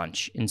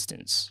Launch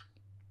Instance.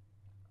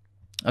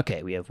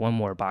 Okay, we have one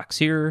more box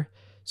here.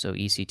 So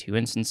EC2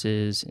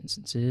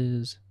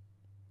 instances.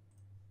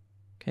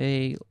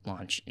 Okay,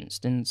 Launch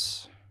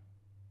Instance.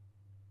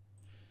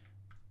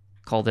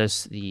 Call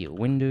this the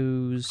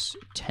Windows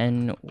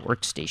 10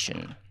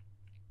 workstation.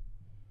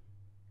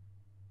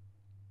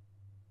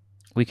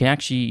 We can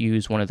actually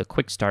use one of the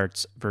quick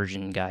starts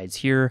version guides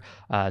here.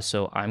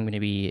 So I'm going to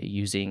be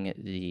using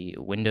the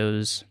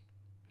Windows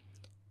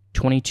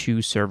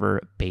 22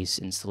 server base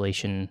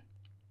installation.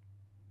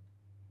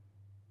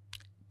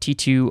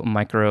 T2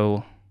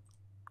 micro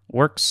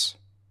works.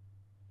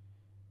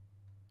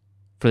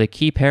 For the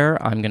key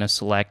pair, I'm going to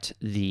select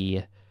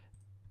the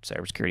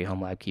Cybersecurity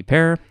Homelab key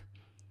pair.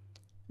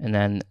 And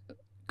then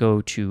go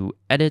to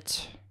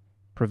Edit,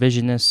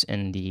 provision this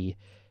in the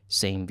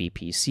same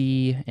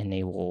VPC,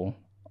 enable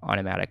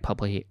automatic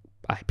public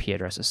IP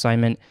address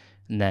assignment.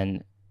 And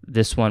then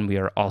this one, we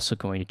are also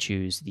going to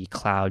choose the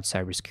Cloud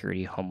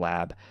Cybersecurity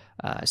Homelab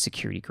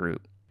security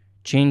group.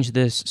 Change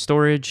this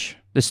storage.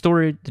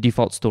 The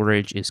default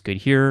storage is good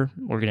here.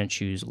 We're going to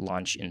choose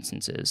Launch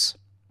Instances.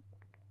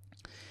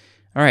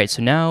 All right,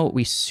 so now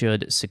we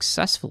should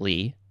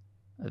successfully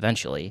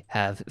eventually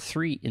have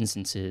 3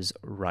 instances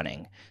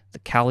running: the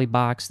Kali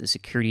box, the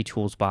security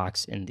tools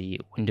box, and the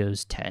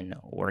Windows 10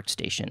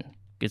 workstation.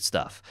 Good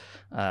stuff.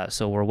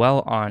 So we're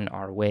well on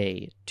our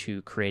way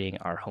to creating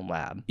our home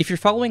lab. If you're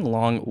following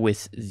along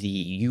with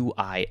the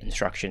UI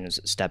instructions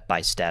step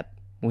by step,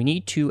 we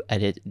need to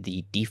edit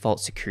the default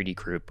security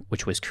group,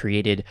 which was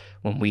created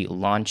when we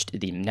launched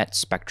the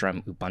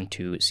NetSpectrum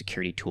Ubuntu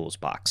security tools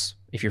box.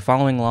 If you're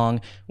following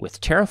along with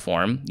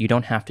Terraform, you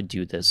don't have to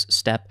do this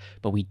step,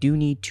 but we do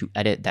need to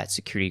edit that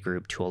security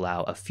group to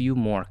allow a few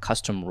more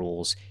custom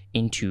rules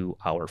into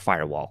our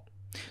firewall.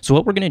 So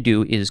what we're going to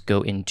do is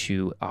go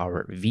into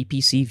our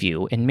VPC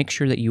view and make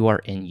sure that you are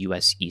in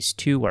US East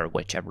 2 or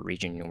whichever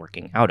region you're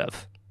working out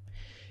of.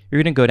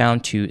 You're going to go down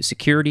to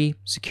Security,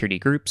 Security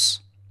Groups,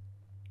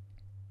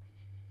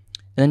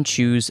 and then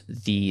choose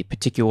the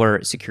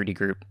particular security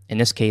group. In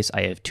this case,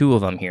 I have 2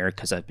 of them here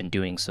because I've been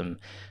doing some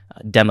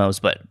demos,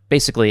 but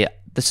basically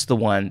this is the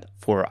one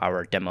for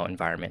our demo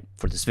environment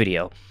for this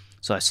video.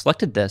 So I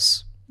selected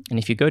this, and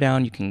if you go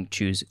down, you can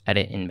choose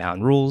Edit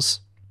Inbound Rules,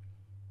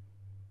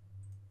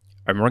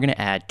 and we're going to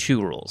add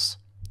 2 rules.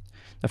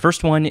 The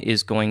first one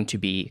is going to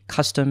be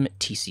Custom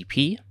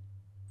TCP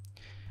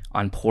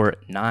on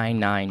port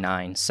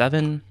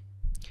 9997,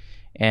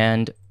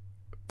 and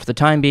for the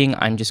time being,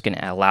 I'm just going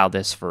to allow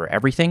this for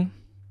everything.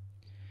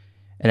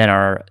 And then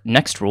our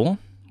next rule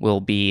will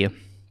be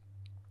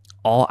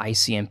all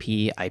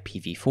ICMP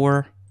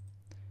IPv4,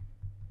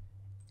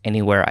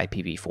 anywhere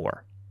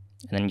IPv4.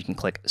 And then you can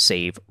click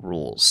Save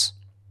Rules.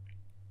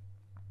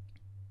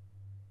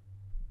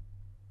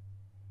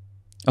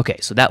 Okay,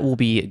 so that will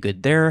be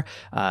good there.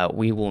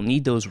 We will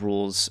need those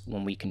rules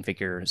when we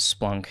configure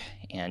Splunk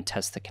and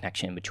test the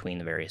connection between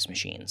the various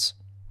machines.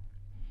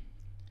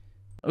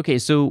 Okay,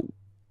 so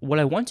what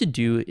I want to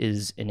do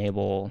is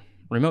enable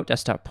remote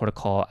desktop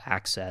protocol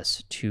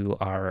access to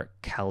our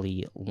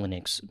Kali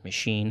Linux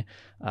machine.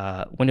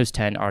 Windows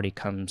 10 already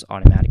comes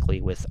automatically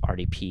with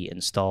RDP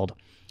installed.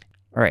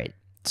 All right,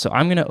 so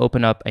I'm going to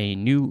open up a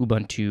new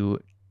Ubuntu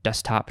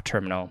desktop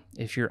terminal.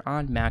 If you're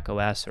on Mac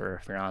OS or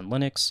if you're on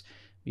Linux,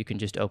 you can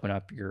just open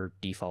up your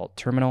default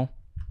terminal.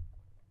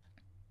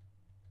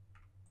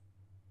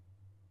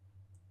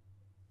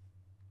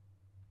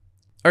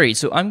 All right,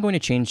 so I'm going to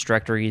change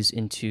directories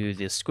into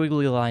the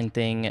squiggly line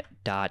thing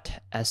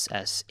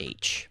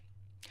 .ssh.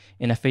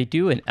 And if I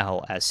do an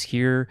ls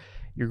here,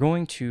 you're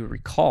going to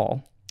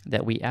recall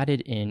that we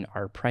added in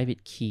our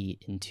private key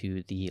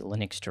into the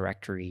Linux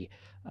directory,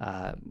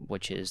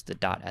 which is the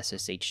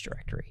 .ssh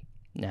directory.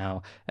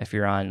 Now, if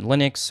you're on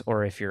Linux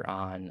or if you're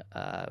on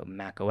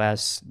Mac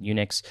OS,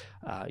 Unix,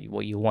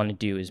 what you want to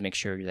do is make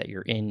sure that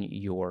you're in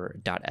your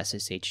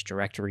 .ssh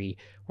directory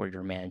where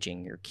you're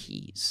managing your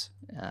keys.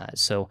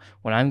 So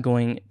what I'm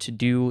going to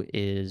do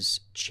is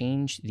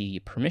change the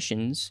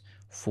permissions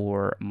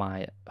for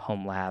my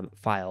home lab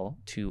file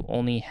to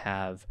only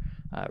have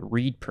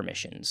read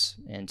permissions.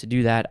 And to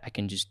do that, I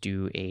can just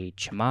do a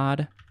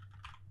chmod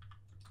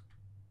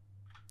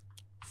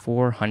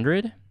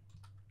 400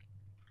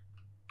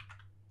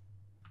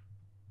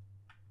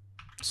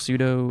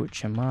 sudo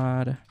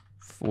chmod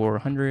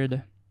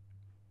 400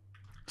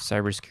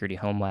 Cybersecurity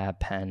Homelab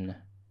pen.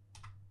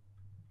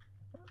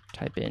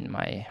 Type in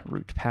my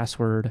root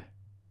password,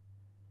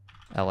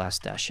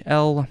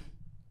 ls-l.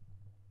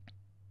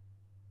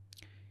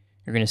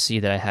 You're going to see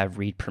that I have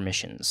read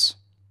permissions.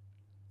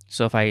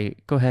 So if I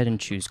go ahead and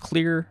choose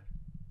clear,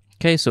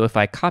 okay, so if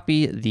I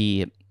copy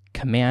the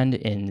command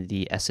in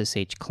the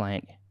SSH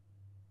client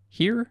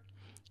here,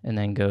 and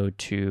then go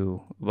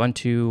to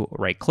Ubuntu,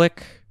 right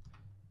click,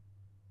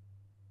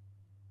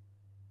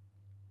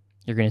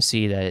 you're going to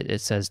see that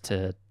it says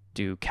to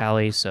do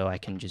Kali, so I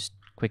can just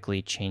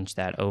quickly change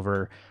that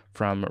over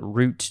from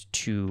root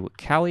to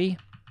Kali.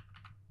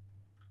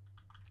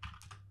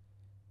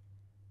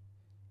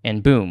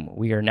 And boom,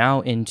 we are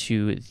now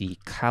into the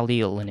Kali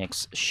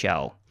Linux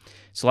shell.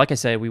 So like I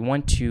said, we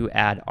want to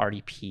add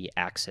RDP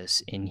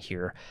access in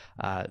here.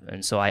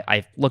 And so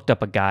I looked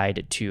up a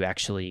guide to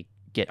actually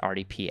get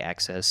RDP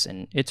access,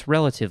 and it's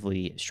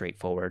relatively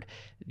straightforward.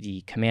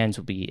 The commands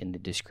will be in the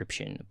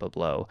description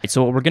below.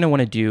 So what we're going to want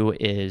to do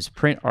is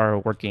print our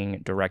working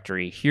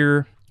directory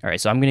here. All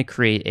right, so I'm going to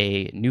create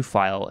a new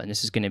file, and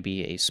this is going to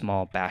be a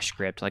small bash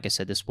script. Like I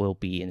said, this will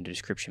be in the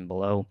description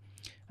below.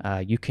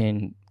 You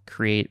can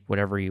create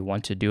whatever you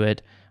want to do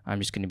it. I'm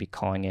just going to be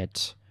calling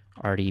it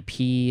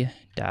rdp.sh.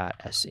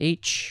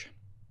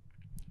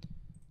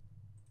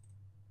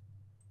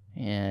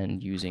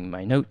 And using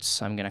my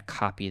notes, I'm going to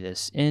copy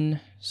this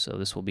in. So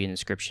this will be in the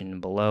description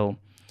below.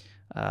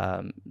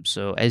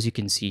 So as you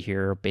can see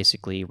here,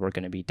 basically we're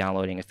going to be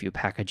downloading a few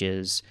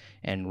packages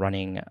and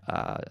running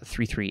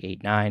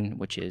 3389,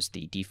 which is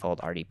the default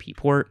RDP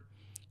port.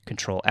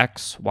 Control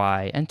X,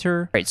 Y,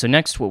 enter. All right, so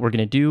next what we're going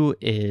to do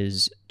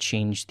is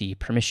change the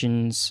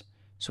permissions.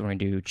 So we're going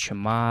to do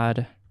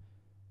chmod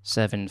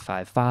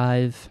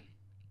 755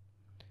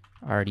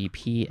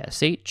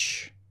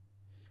 rdp.sh.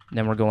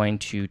 Then we're going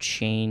to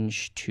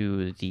change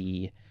to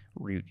the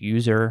root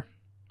user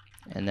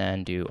and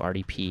then do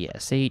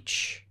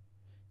rdp.sh.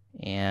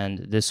 And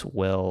this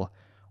will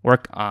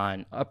work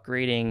on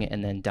upgrading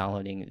and then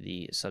downloading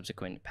the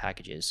subsequent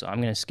packages. So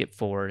I'm going to skip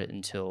forward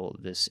until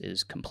this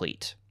is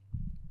complete.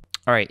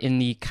 All right, in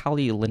the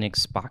Kali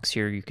Linux box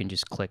here, you can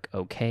just click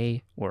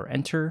OK or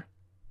enter,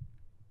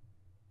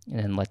 and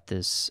then let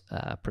this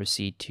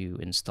proceed to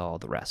install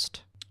the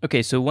rest.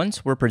 Okay, so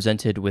once we're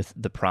presented with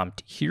the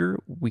prompt here,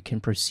 we can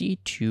proceed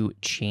to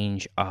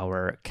change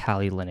our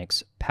Kali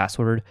Linux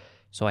password.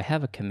 So I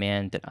have a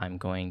command that I'm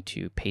going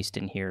to paste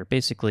in here.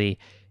 Basically,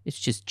 it's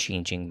just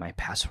changing my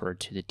password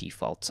to the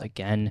defaults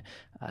again.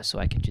 So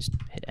I can just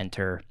hit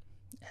enter,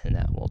 and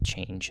that will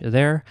change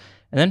there.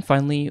 And then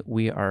finally,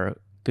 we are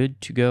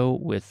good to go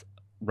with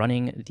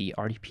running the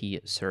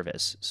RDP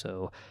service.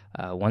 So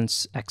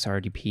once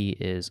xrdp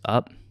is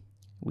up,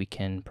 we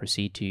can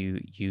proceed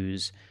to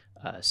use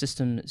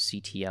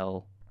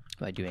systemctl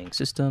by doing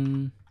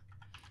systemctl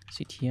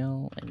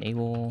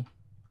enable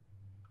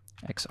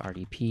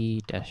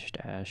xrdp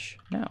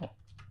 --now.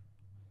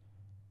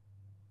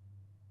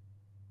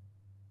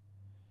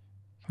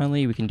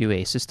 Finally, we can do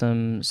a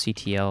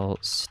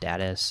systemctl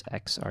status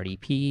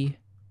xrdp.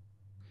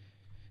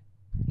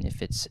 And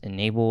if it's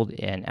enabled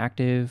and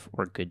active,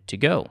 we're good to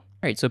go. All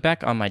right, so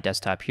back on my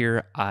desktop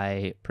here,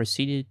 I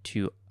proceeded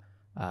to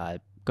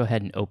go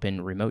ahead and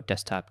open remote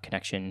desktop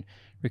connection.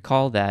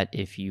 Recall that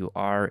if you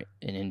are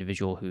an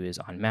individual who is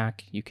on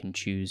Mac, you can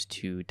choose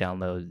to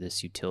download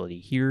this utility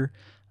here.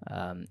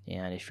 And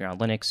if you're on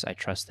Linux, I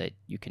trust that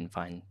you can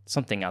find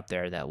something out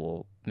there that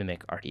will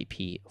mimic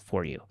RDP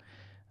for you.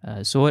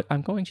 So what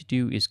I'm going to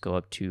do is go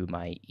up to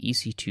my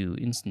EC2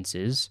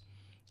 instances,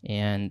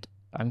 and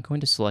I'm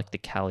going to select the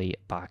Kali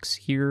box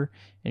here,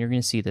 and you're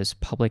going to see this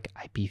public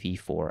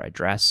IPv4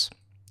 address.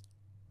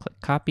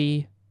 Click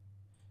copy,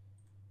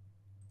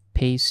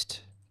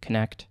 paste,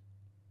 connect,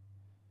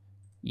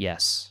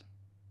 yes.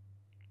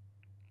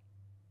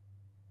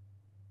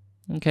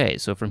 Okay,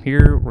 so from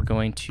here, we're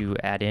going to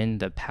add in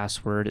the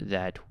password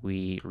that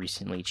we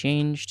recently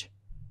changed.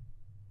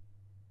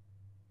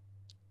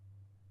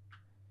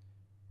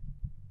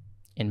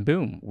 And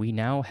boom, we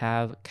now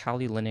have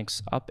Kali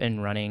Linux up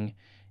and running.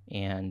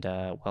 And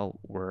well,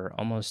 we're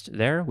almost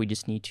there. We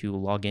just need to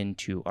log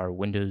into our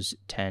Windows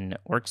 10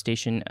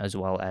 workstation as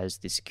well as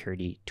the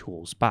security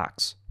tools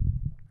box.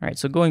 All right,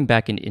 so going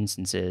back into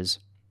instances,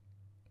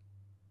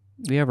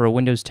 we have our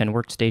Windows 10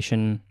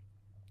 workstation,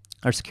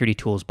 our security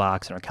tools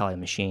box, and our Kali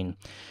machine.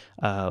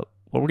 What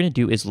we're going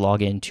to do is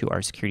log into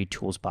our security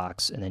tools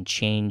box and then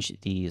change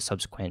the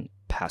subsequent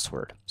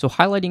password. So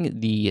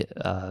highlighting the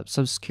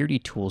security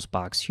tools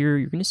box here,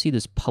 you're going to see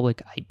this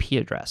public IP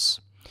address.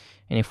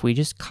 And if we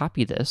just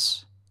copy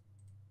this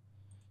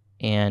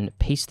and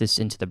paste this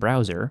into the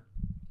browser,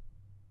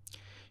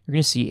 you're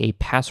going to see a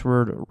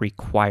password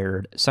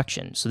required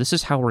section. So this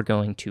is how we're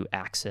going to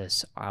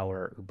access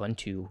our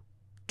Ubuntu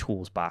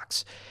tools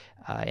box.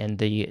 And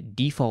the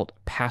default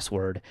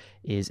password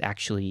is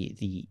actually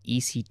the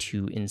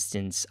EC2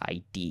 instance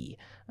ID.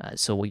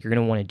 So what you're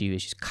going to want to do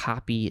is just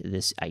copy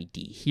this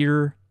ID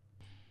here.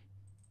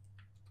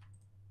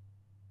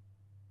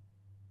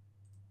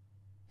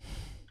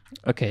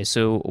 Okay,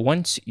 so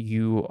once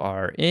you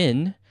are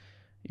in,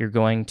 you're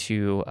going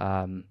to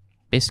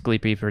basically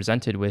be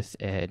presented with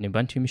an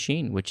Ubuntu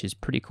machine, which is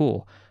pretty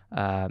cool.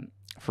 For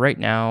right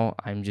now,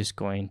 I'm just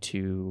going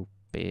to,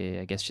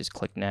 I guess, just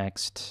click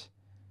next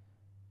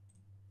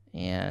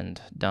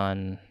and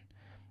done.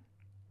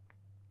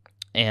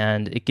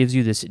 And it gives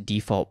you this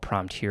default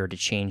prompt here to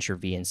change your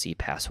VNC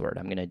password.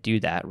 I'm going to do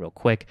that real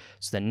quick.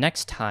 So the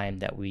next time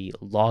that we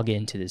log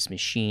into this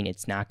machine,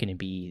 it's not going to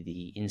be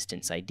the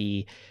instance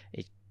ID.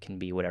 It can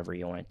be whatever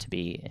you want it to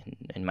be.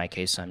 In my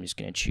case, I'm just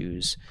going to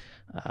choose.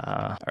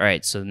 All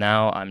right, so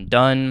now I'm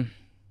done.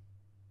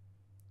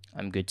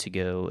 I'm good to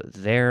go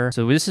there.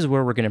 So this is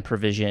where we're going to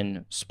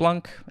provision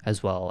Splunk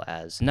as well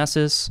as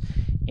Nessus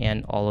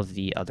and all of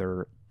the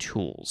other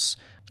tools.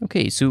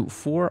 Okay, so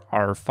for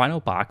our final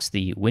box,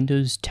 the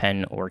Windows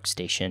 10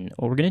 workstation,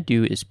 what we're going to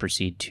do is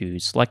proceed to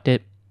select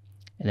it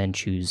and then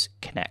choose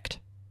Connect.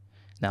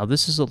 Now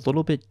this is a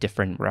little bit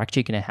different. We're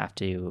actually going to have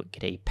to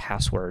get a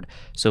password.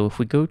 So if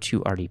we go to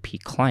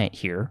RDP client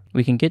here,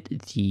 we can get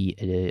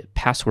the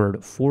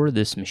password for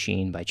this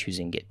machine by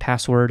choosing Get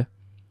Password.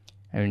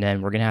 And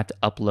then we're going to have to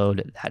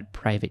upload that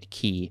private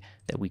key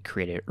that we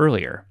created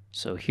earlier.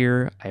 So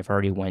here I've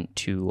already went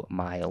to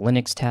my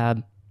Linux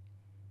tab,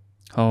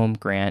 home,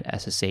 grant,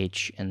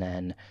 SSH, and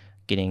then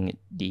getting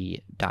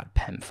the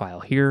 .pem file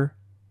here.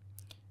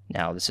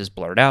 Now this is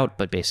blurred out,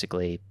 but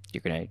basically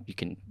you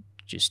can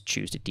just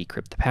choose to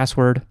decrypt the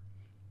password,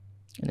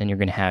 and then you're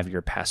going to have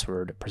your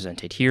password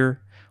presented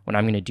here. What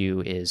I'm going to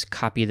do is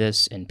copy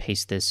this and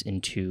paste this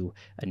into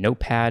a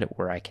notepad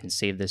where I can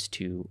save this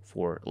to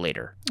for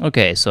later.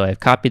 Okay, so I've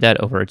copied that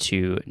over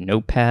to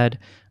Notepad.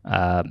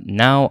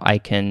 Now I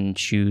can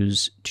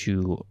choose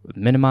to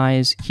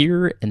minimize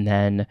here, and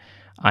then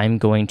I'm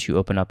going to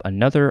open up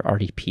another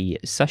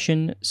RDP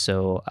session.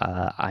 So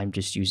I'm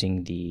just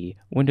using the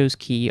Windows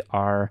key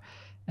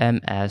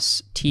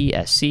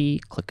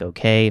RMSTSC, click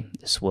OK.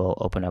 This will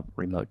open up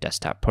Remote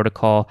Desktop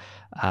Protocol.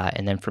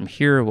 And then from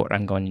here, what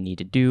I'm going to need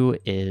to do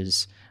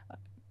is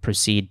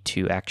proceed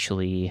to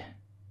actually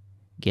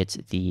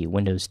get the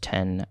Windows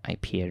 10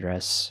 IP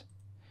address,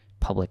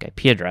 public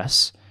IP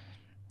address,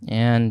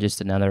 and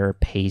just another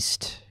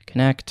paste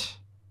connect.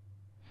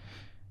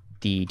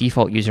 The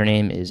default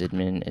username is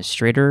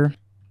administrator.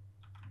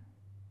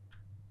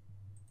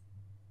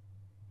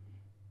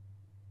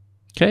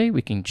 Okay,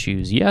 we can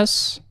choose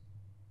yes.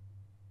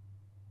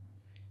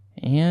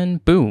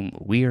 And boom,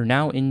 we are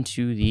now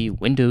into the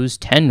Windows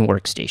 10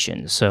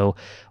 workstation. So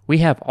we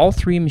have all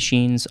three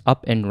machines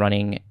up and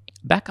running.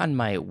 Back on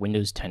my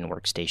Windows 10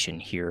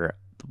 workstation here,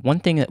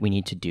 one thing that we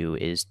need to do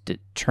is to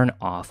turn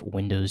off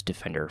Windows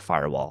Defender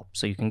Firewall.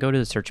 So you can go to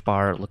the search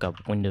bar, look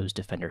up Windows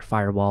Defender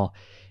Firewall,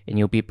 and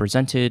you'll be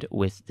presented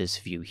with this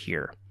view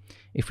here.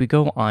 If we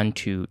go on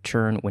to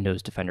turn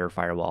Windows Defender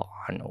Firewall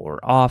on or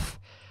off,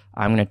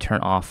 I'm going to turn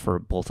off for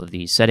both of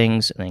these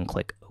settings and then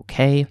click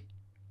OK.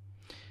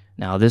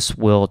 Now this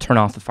will turn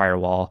off the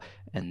firewall,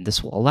 and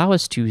this will allow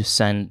us to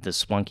send the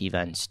Splunk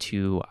events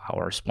to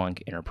our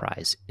Splunk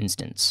Enterprise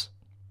instance.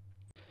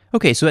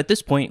 Okay, so at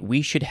this point,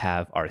 we should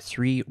have our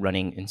three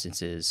running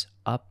instances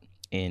up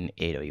in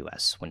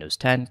AWS, Windows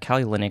 10,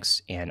 Kali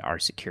Linux, and our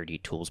security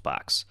tools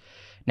box.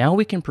 Now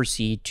we can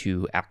proceed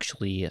to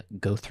actually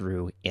go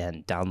through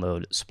and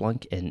download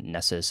Splunk and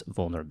Nessus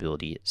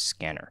vulnerability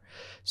scanner.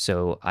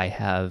 So I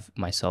have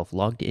myself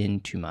logged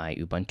into my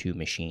Ubuntu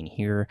machine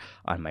here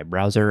on my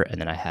browser,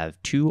 and then I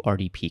have two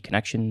RDP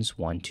connections,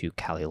 one to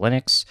Kali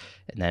Linux,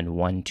 and then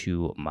one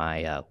to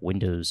my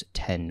Windows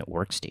 10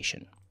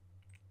 workstation.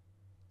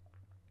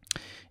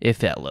 If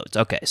that loads.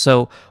 Okay,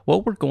 so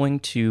what we're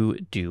going to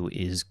do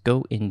is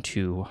go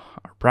into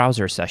our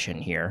browser session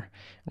here.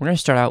 We're going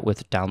to start out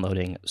with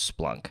downloading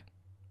Splunk.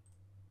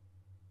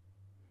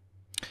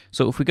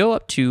 So if we go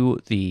up to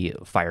the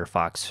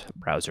Firefox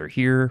browser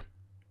here,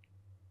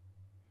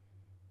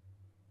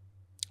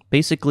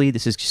 basically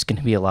this is just going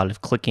to be a lot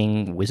of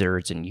clicking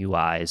wizards and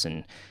UIs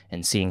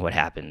and seeing what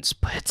happens,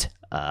 but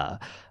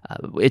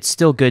it's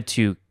still good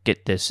to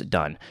get this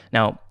done.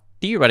 Now,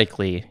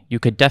 theoretically, you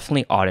could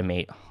definitely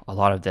automate a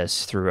lot of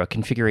this through a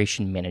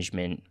configuration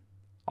management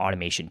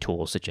automation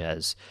tool such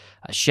as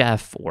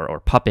Chef or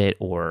Puppet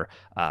or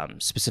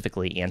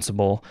specifically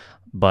Ansible.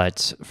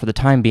 But for the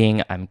time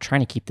being, I'm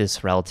trying to keep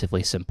this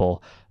relatively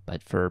simple.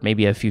 But for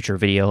maybe a future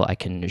video, I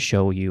can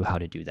show you how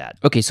to do that.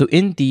 Okay, so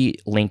in the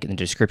link in the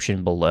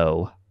description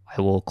below, I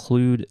will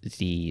include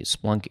the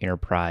Splunk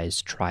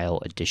Enterprise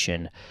Trial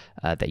Edition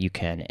that you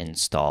can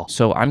install.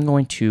 So I'm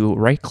going to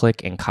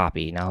right-click and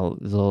copy. Now,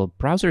 the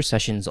browser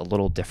session is a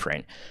little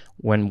different.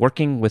 When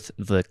working with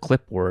the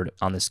clipboard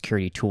on the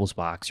Security Tools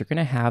box, you're going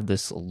to have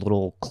this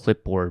little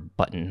clipboard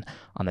button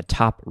on the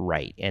top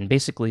right. And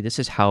basically, this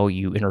is how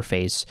you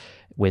interface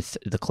with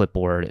the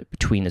clipboard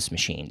between this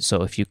machine.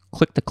 So if you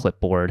click the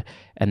clipboard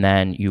and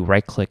then you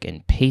right-click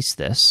and paste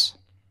this,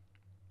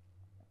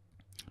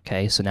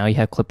 okay, so now you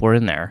have clipboard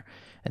in there.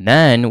 And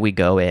then we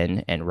go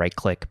in and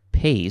right-click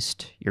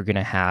paste. You're going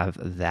to have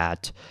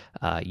that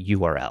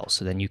URL.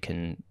 So then you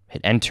can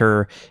hit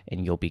enter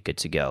and you'll be good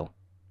to go.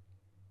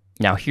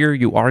 Now here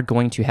you are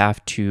going to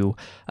have to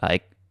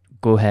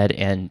go ahead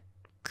and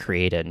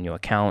create a new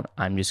account.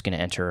 I'm just going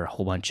to enter a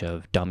whole bunch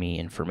of dummy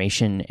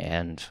information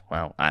and,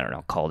 well, I don't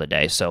know, call it a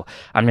day. So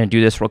I'm going to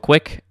do this real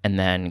quick and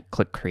then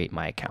click create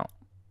my account.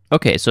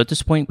 Okay, so at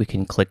this point we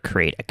can click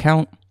create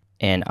account,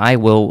 and I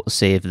will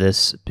save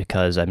this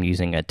because I'm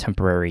using a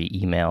temporary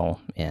email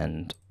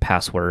and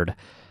password.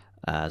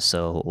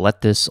 So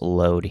let this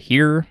load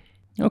here.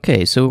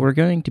 Okay, so we're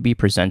going to be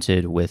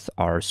presented with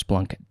our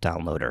Splunk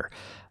downloader.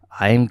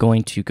 I'm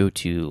going to go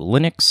to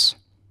Linux.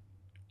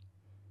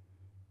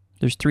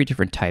 There's 3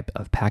 different type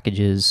of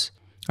packages.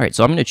 All right,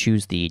 so I'm going to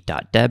choose the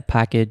 .deb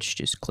package.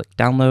 Just click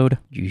download.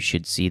 You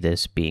should see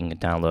this being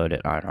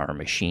downloaded on our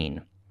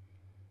machine.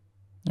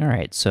 All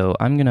right, so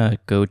I'm going to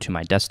go to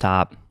my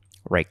desktop,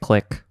 right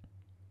click,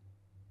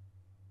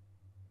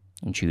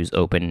 and choose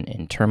open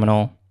in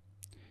terminal.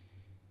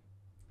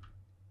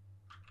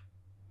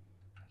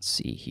 Let's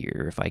see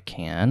here if I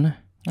can.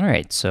 All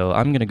right, so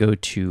I'm going to go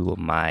to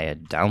my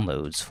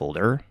downloads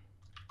folder.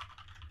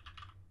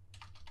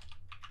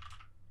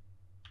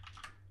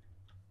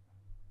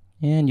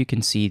 And you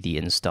can see the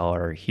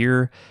installer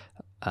here.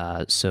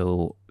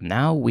 So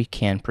now we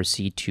can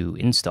proceed to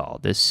install.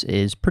 This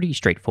is pretty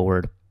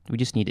straightforward. We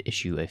just need to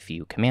issue a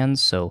few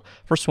commands. So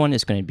first one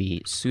is going to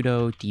be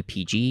sudo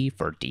dpkg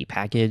for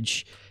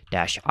dpkg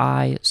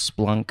 -i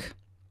splunk.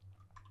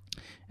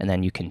 And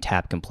then you can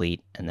tab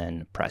complete and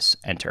then press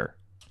enter.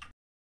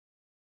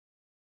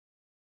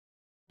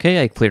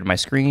 Okay, I cleared my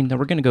screen. Then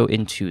we're going to go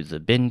into the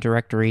bin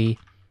directory,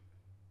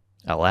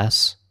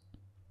 ls.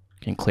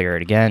 Can clear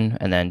it again,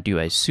 and then do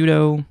a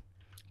sudo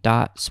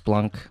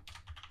 .splunk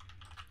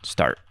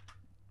start.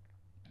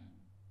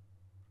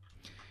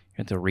 You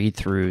have to read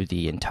through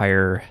the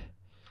entire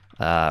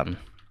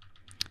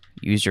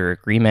user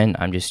agreement.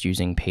 I'm just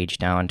using page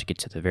down to get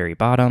to the very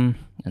bottom,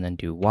 and then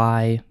do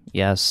y,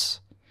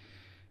 yes,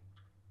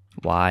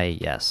 y,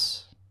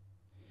 yes.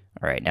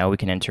 All right, now we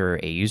can enter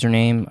a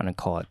username. I'm going to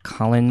call it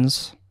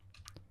Collins,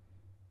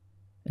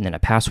 and then a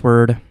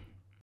password.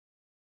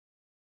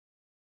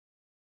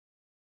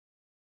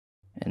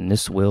 And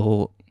this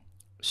will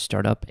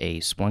start up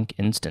a Splunk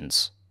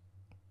instance.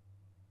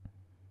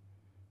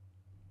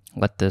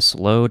 Let this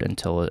load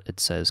until it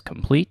says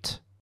complete.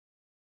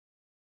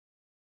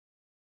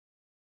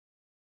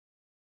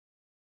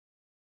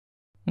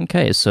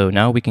 Okay, so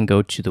now we can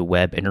go to the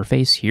web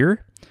interface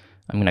here.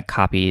 I'm going to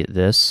copy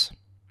this,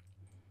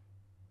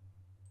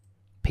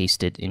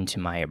 paste it into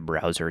my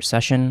browser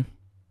session.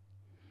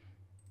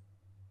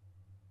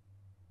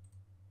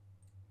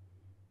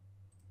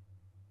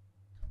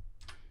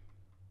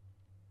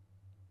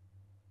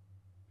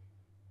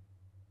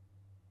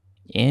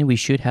 And we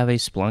should have a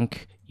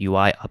Splunk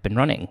UI up and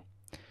running.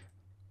 At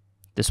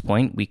this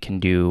point, we can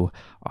do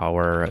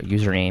our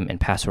username and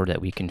password that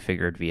we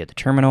configured via the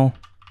terminal.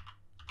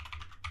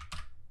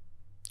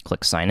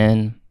 Click sign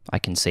in. I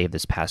can save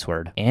this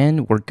password,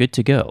 and we're good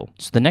to go.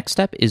 So the next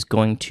step is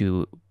going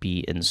to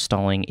be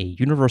installing a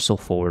universal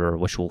forwarder,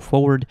 which will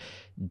forward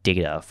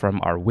data from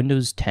our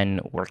Windows 10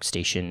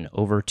 workstation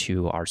over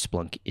to our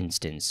Splunk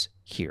instance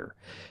here.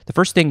 The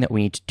first thing that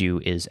we need to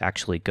do is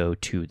actually go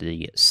to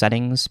the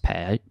settings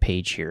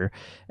page here,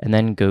 and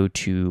then go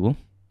to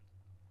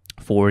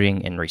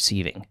forwarding and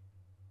receiving.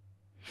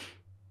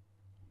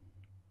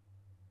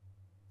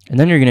 And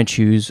then you're going to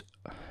choose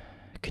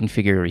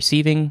configure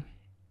receiving.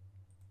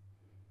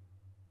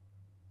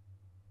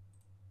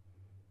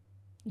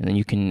 And then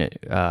you can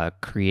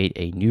create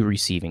a new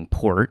receiving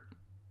port.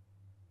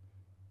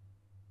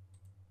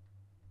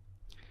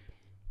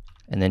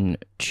 And then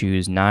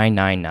choose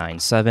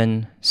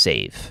 9997,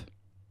 save.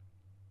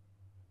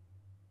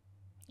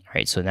 All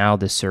right, so now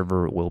this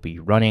server will be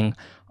running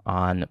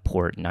on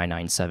port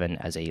 997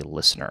 as a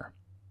listener.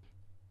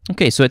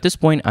 Okay, so at this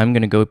point, I'm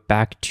going to go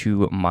back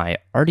to my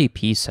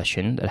RDP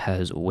session that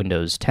has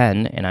Windows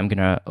 10, and I'm going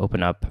to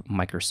open up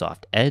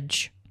Microsoft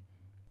Edge.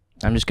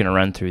 I'm just going to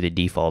run through the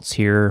defaults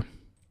here.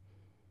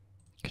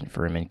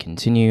 Confirm and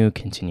continue,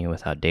 continue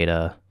without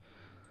data,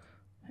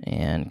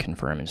 and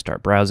confirm and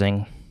start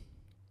browsing.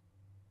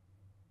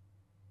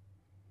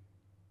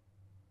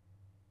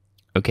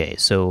 Okay,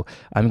 so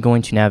I'm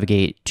going to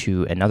navigate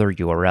to another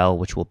URL,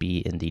 which will be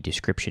in the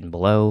description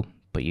below,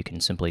 but you can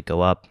simply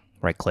go up,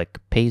 right-click,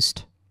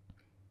 paste.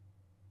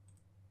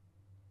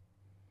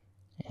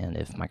 And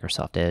if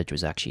Microsoft Edge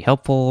was actually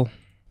helpful,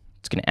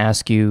 it's going to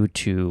ask you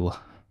to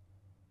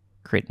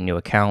create a new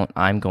account.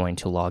 I'm going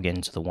to log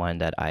into the one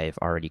that I've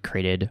already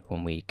created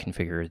when we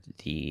configured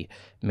the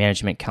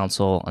management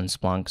console on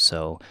Splunk,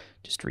 so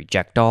just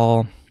reject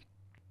all.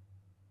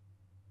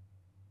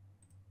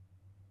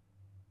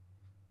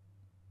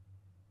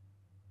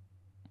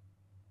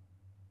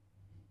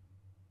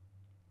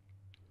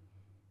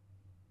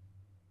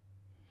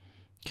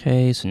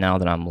 Okay, so now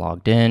that I'm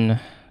logged in,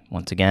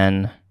 once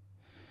again,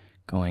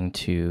 going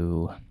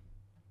to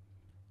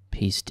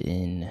paste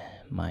in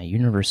my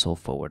universal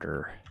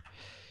forwarder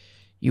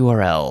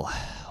URL.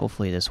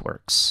 Hopefully this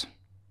works.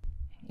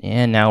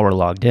 And now we're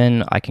logged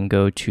in. I can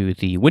go to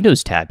the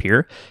Windows tab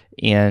here,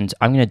 and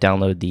I'm going to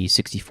download the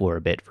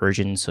 64-bit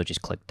version. So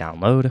just click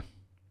download.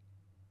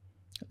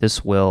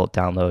 This will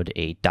download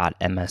a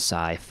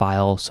 .msi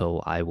file.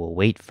 So I will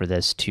wait for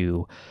this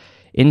to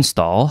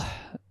install,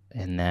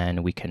 and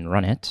then we can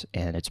run it.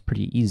 And it's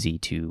pretty easy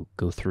to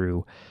go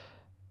through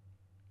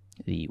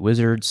the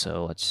wizard.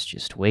 So let's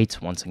just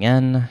wait once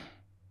again.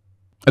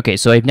 Okay,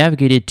 so I've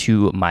navigated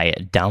to my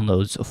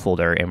downloads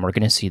folder, and we're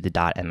going to see the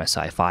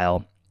 .msi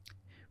file.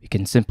 We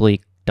can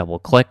simply double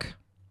click.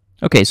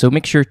 Okay, so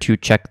make sure to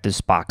check this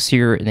box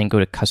here and then go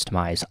to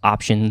customize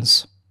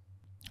options.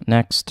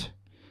 Next.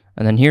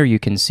 And then here you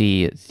can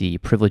see the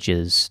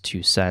privileges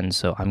to send.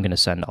 So I'm going to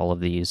send all of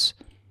these.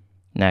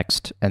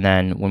 Next. And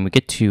then when we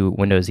get to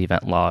Windows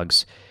event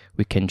logs,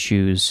 we can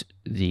choose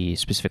the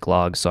specific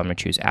logs. So I'm going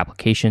to choose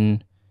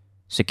application,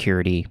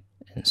 security,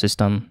 and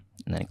system,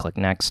 and then click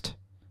next.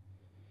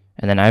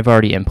 And then I've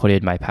already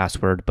inputted my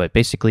password, but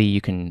basically you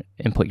can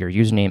input your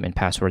username and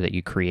password that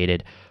you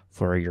created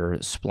for your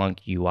Splunk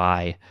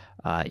UI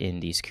in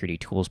the security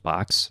tools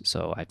box.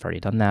 So I've already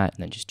done that,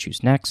 and then just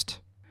choose next.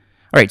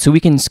 All right, so we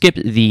can skip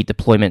the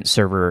deployment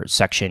server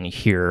section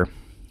here,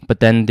 but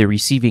then the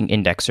receiving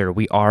indexer,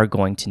 we are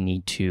going to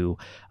need to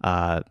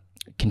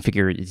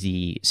configure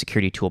the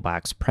security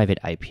toolbox private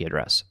IP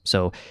address.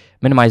 So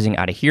minimizing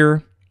out of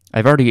here,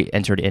 I've already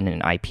entered in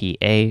an IP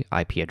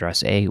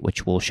address A,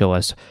 which will show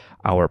us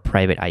our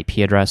private IP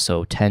address,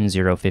 so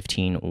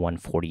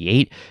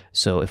 10.0.15.148.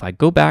 So if I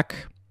go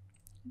back,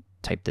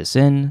 type this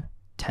in,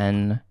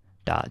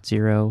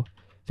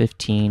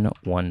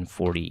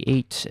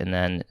 10.0.15.148, and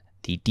then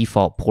the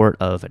default port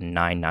of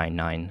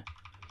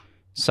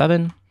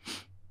 9997,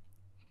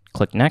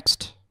 click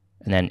next,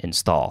 and then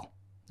install.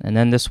 And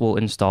then this will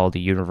install the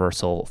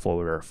Universal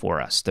Forwarder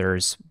for us.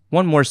 There's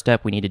one more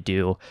step we need to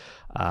do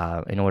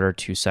in order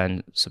to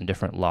send some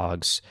different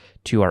logs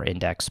to our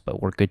index,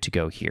 but we're good to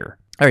go here.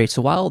 All right,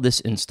 so while this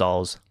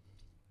installs,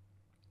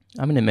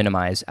 I'm going to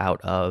minimize out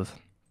of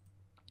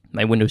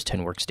my Windows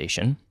 10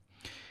 workstation.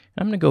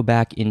 I'm going to go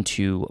back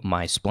into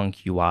my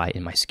Splunk UI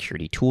in my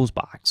security tools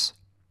box.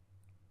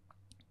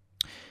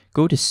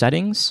 Go to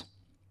settings,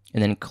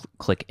 and then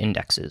click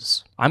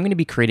indexes. I'm going to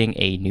be creating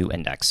a new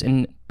index,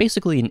 and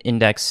basically an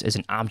index is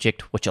an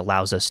object which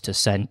allows us to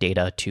send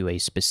data to a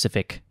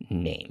specific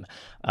name.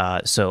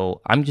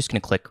 So I'm just going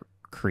to click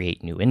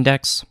create new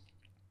index,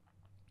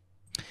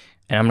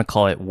 and I'm going to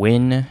call it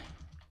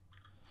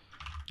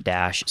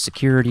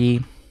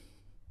win-security.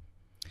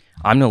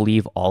 I'm going to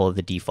leave all of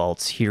the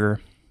defaults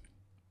here,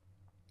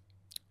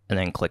 and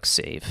then click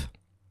save.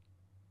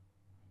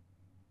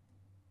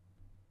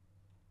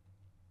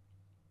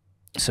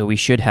 So we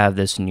should have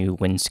this new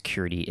Win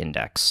Security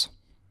index.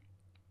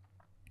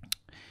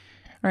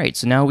 All right,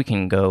 so now we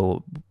can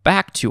go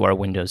back to our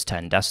Windows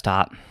 10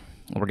 desktop.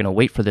 We're going to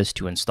wait for this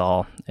to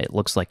install. It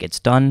looks like it's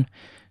done,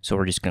 so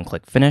we're just going to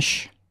click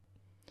Finish.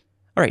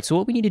 All right, so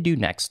what we need to do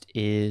next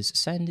is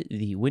send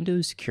the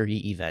Windows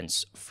security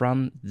events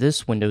from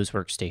this Windows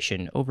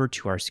workstation over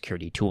to our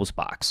security tools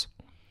box.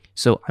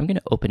 So I'm going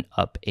to open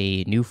up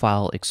a new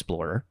file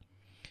explorer,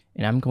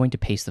 and I'm going to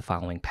paste the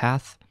following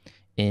path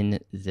in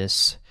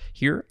this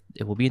here.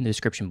 It will be in the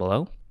description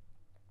below.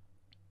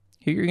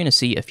 Here you're going to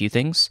see a few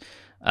things.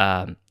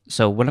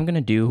 So what I'm going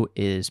to do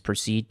is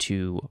proceed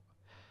to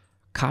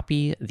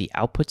copy the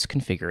outputs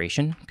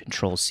configuration,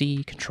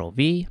 Control-C,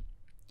 Control-V,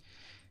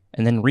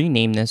 and then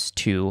rename this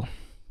to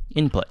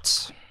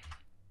inputs.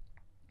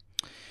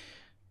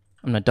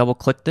 I'm going to double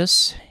click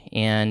this,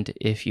 and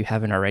if you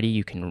haven't already,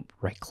 you can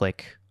right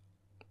click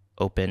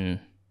open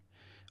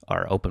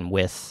or open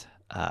with,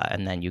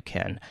 and then you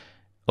can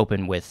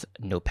open with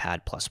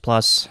Notepad++,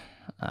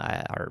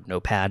 or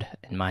Notepad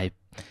in my,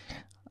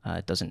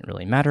 it doesn't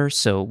really matter.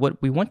 So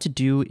what we want to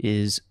do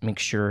is make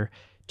sure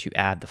to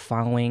add the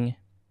following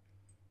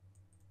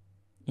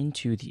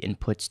into the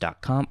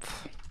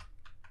Inputs.conf.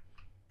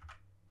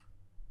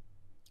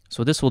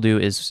 So what this will do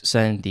is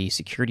send the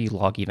security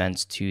log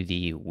events to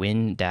the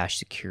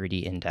win-security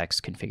index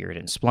configured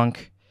in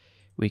Splunk.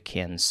 We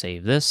can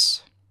save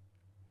this,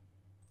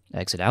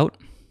 exit out.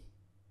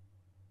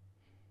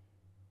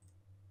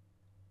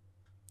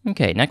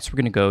 Okay, next we're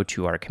going to go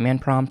to our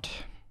command prompt.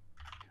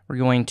 We're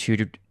going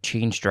to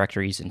change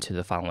directories into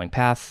the following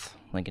path,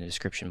 link in the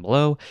description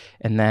below,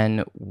 and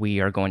then we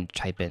are going to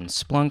type in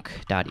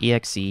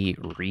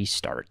splunk.exe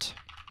restart.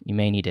 You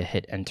may need to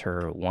hit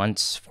enter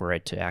once for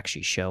it to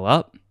actually show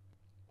up.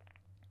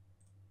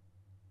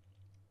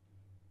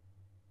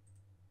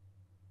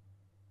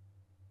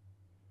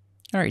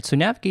 All right, so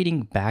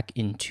navigating back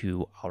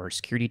into our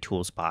security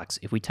tools box,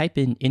 if we type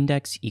in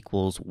index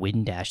equals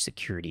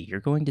win-security, you're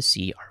going to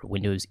see our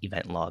Windows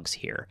event logs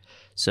here.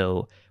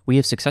 So we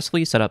have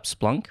successfully set up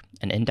Splunk,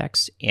 an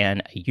index,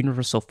 and a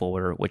universal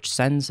forwarder, which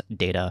sends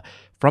data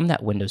from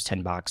that Windows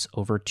 10 box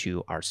over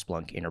to our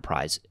Splunk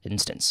Enterprise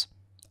instance.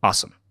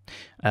 Awesome.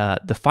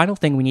 The final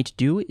thing we need to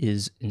do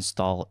is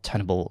install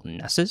Tenable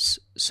Nessus.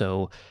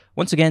 So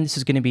once again, this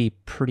is going to be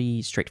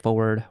pretty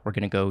straightforward. We're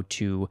going to go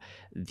to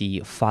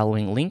the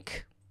following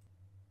link.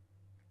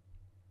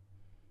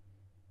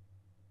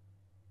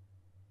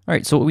 All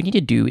right, so what we need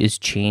to do is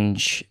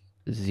change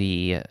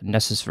the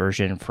Nessus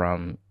version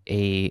from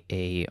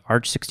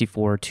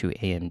ARch64 to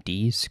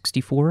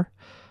AMD64.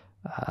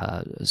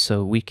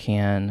 So we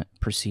can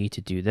proceed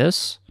to do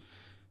this.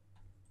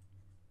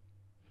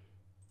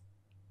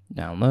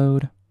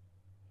 Download.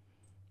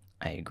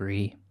 I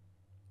agree.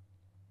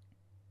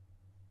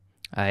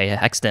 I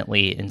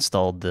accidentally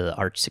installed the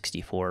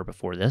Arch64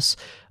 before this.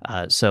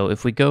 So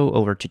if we go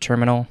over to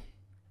terminal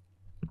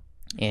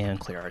and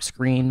clear our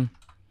screen,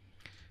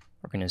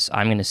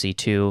 I'm going to see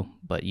 2,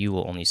 but you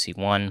will only see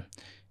 1.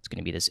 It's going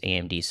to be this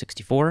AMD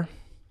 64.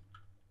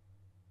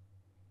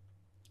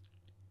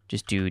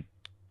 Just do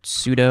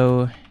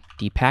sudo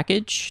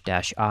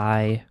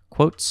dpkg-i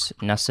quotes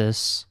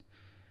nessus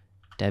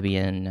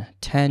debian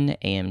 10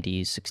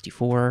 AMD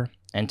 64,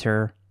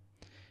 enter,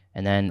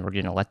 and then we're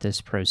going to let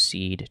this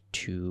proceed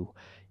to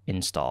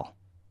install.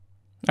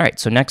 All right,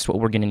 so next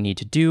what we're going to need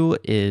to do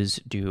is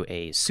do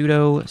a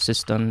sudo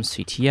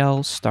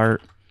systemctl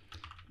start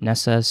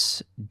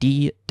nessus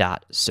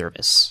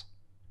d.service.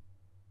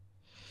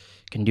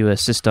 You can do a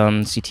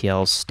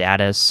systemctl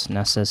status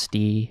nessus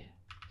d.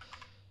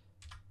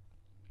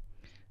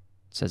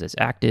 It says it's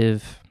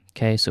active.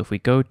 Okay, so if we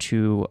go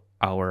to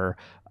our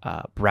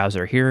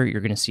browser here,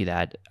 you're going to see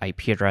that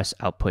IP address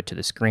output to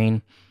the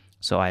screen.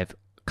 So I've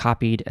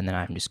copied, and then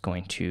I'm just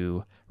going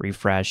to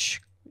refresh,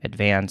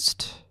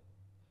 advanced,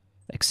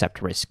 accept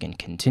risk, and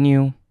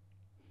continue.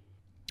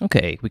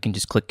 Okay, we can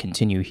just click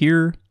continue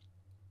here.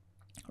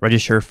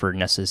 Register for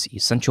Nessus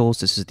Essentials.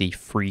 This is the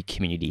free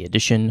community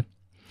edition.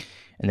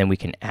 And then we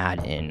can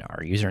add in our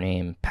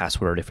username,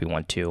 password if we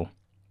want to.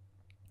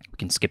 We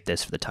can skip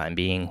this for the time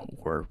being,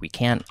 or we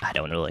can't. I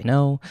don't really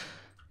know.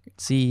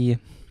 Let's see.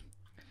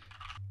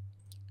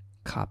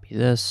 Copy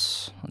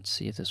this. Let's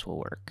see if this will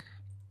work.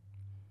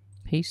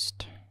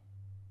 Paste.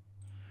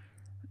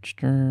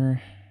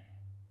 Register.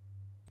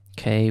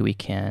 Okay, we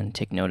can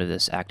take note of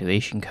this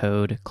activation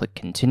code. Click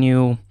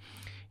continue.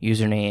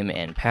 Username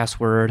and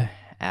password.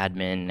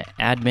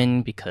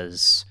 Admin,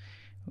 because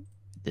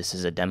this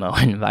is a demo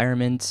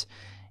environment.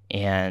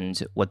 And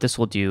what this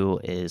will do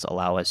is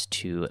allow us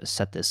to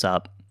set this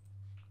up.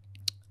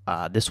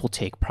 This will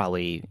take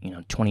probably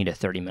 20 to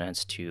 30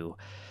 minutes to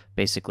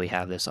basically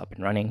have this up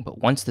and running. But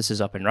once this is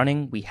up and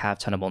running, we have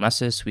Tenable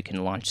Nessus. We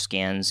can launch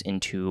scans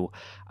into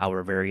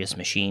our various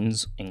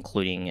machines,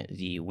 including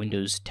the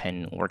Windows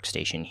 10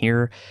 workstation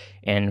here.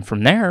 And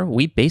from there,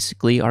 we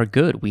basically are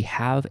good. We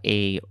have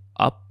a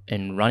up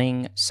and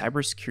running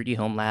cybersecurity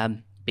home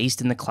lab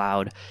based in the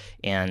cloud.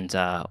 And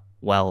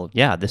well,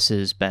 yeah, this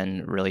has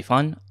been really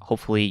fun.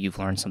 Hopefully you've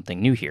learned something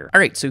new here. All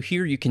right, so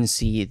here you can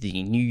see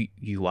the new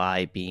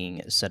UI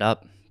being set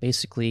up.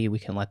 Basically, we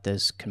can let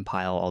this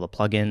compile all the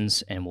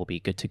plugins and we'll be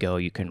good to go.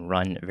 You can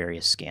run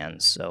various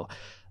scans. So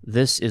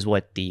this is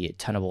what the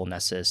Tenable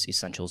Nessus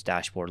Essentials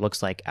dashboard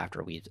looks like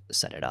after we've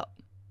set it up.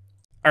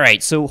 All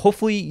right, so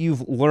hopefully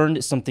you've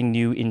learned something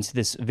new into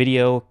this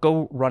video.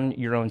 Go run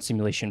your own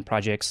simulation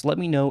projects. Let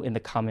me know in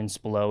the comments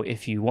below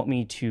if you want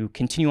me to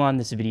continue on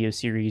this video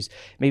series,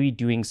 maybe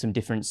doing some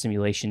different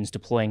simulations,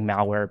 deploying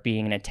malware,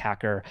 being an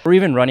attacker, or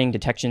even running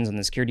detections on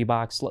the security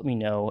box. Let me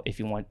know if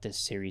you want this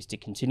series to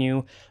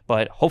continue,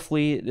 but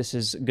hopefully this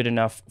is good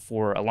enough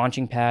for a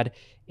launching pad.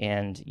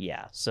 And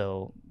yeah,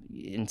 so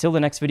until the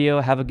next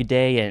video, have a good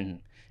day and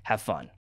have fun.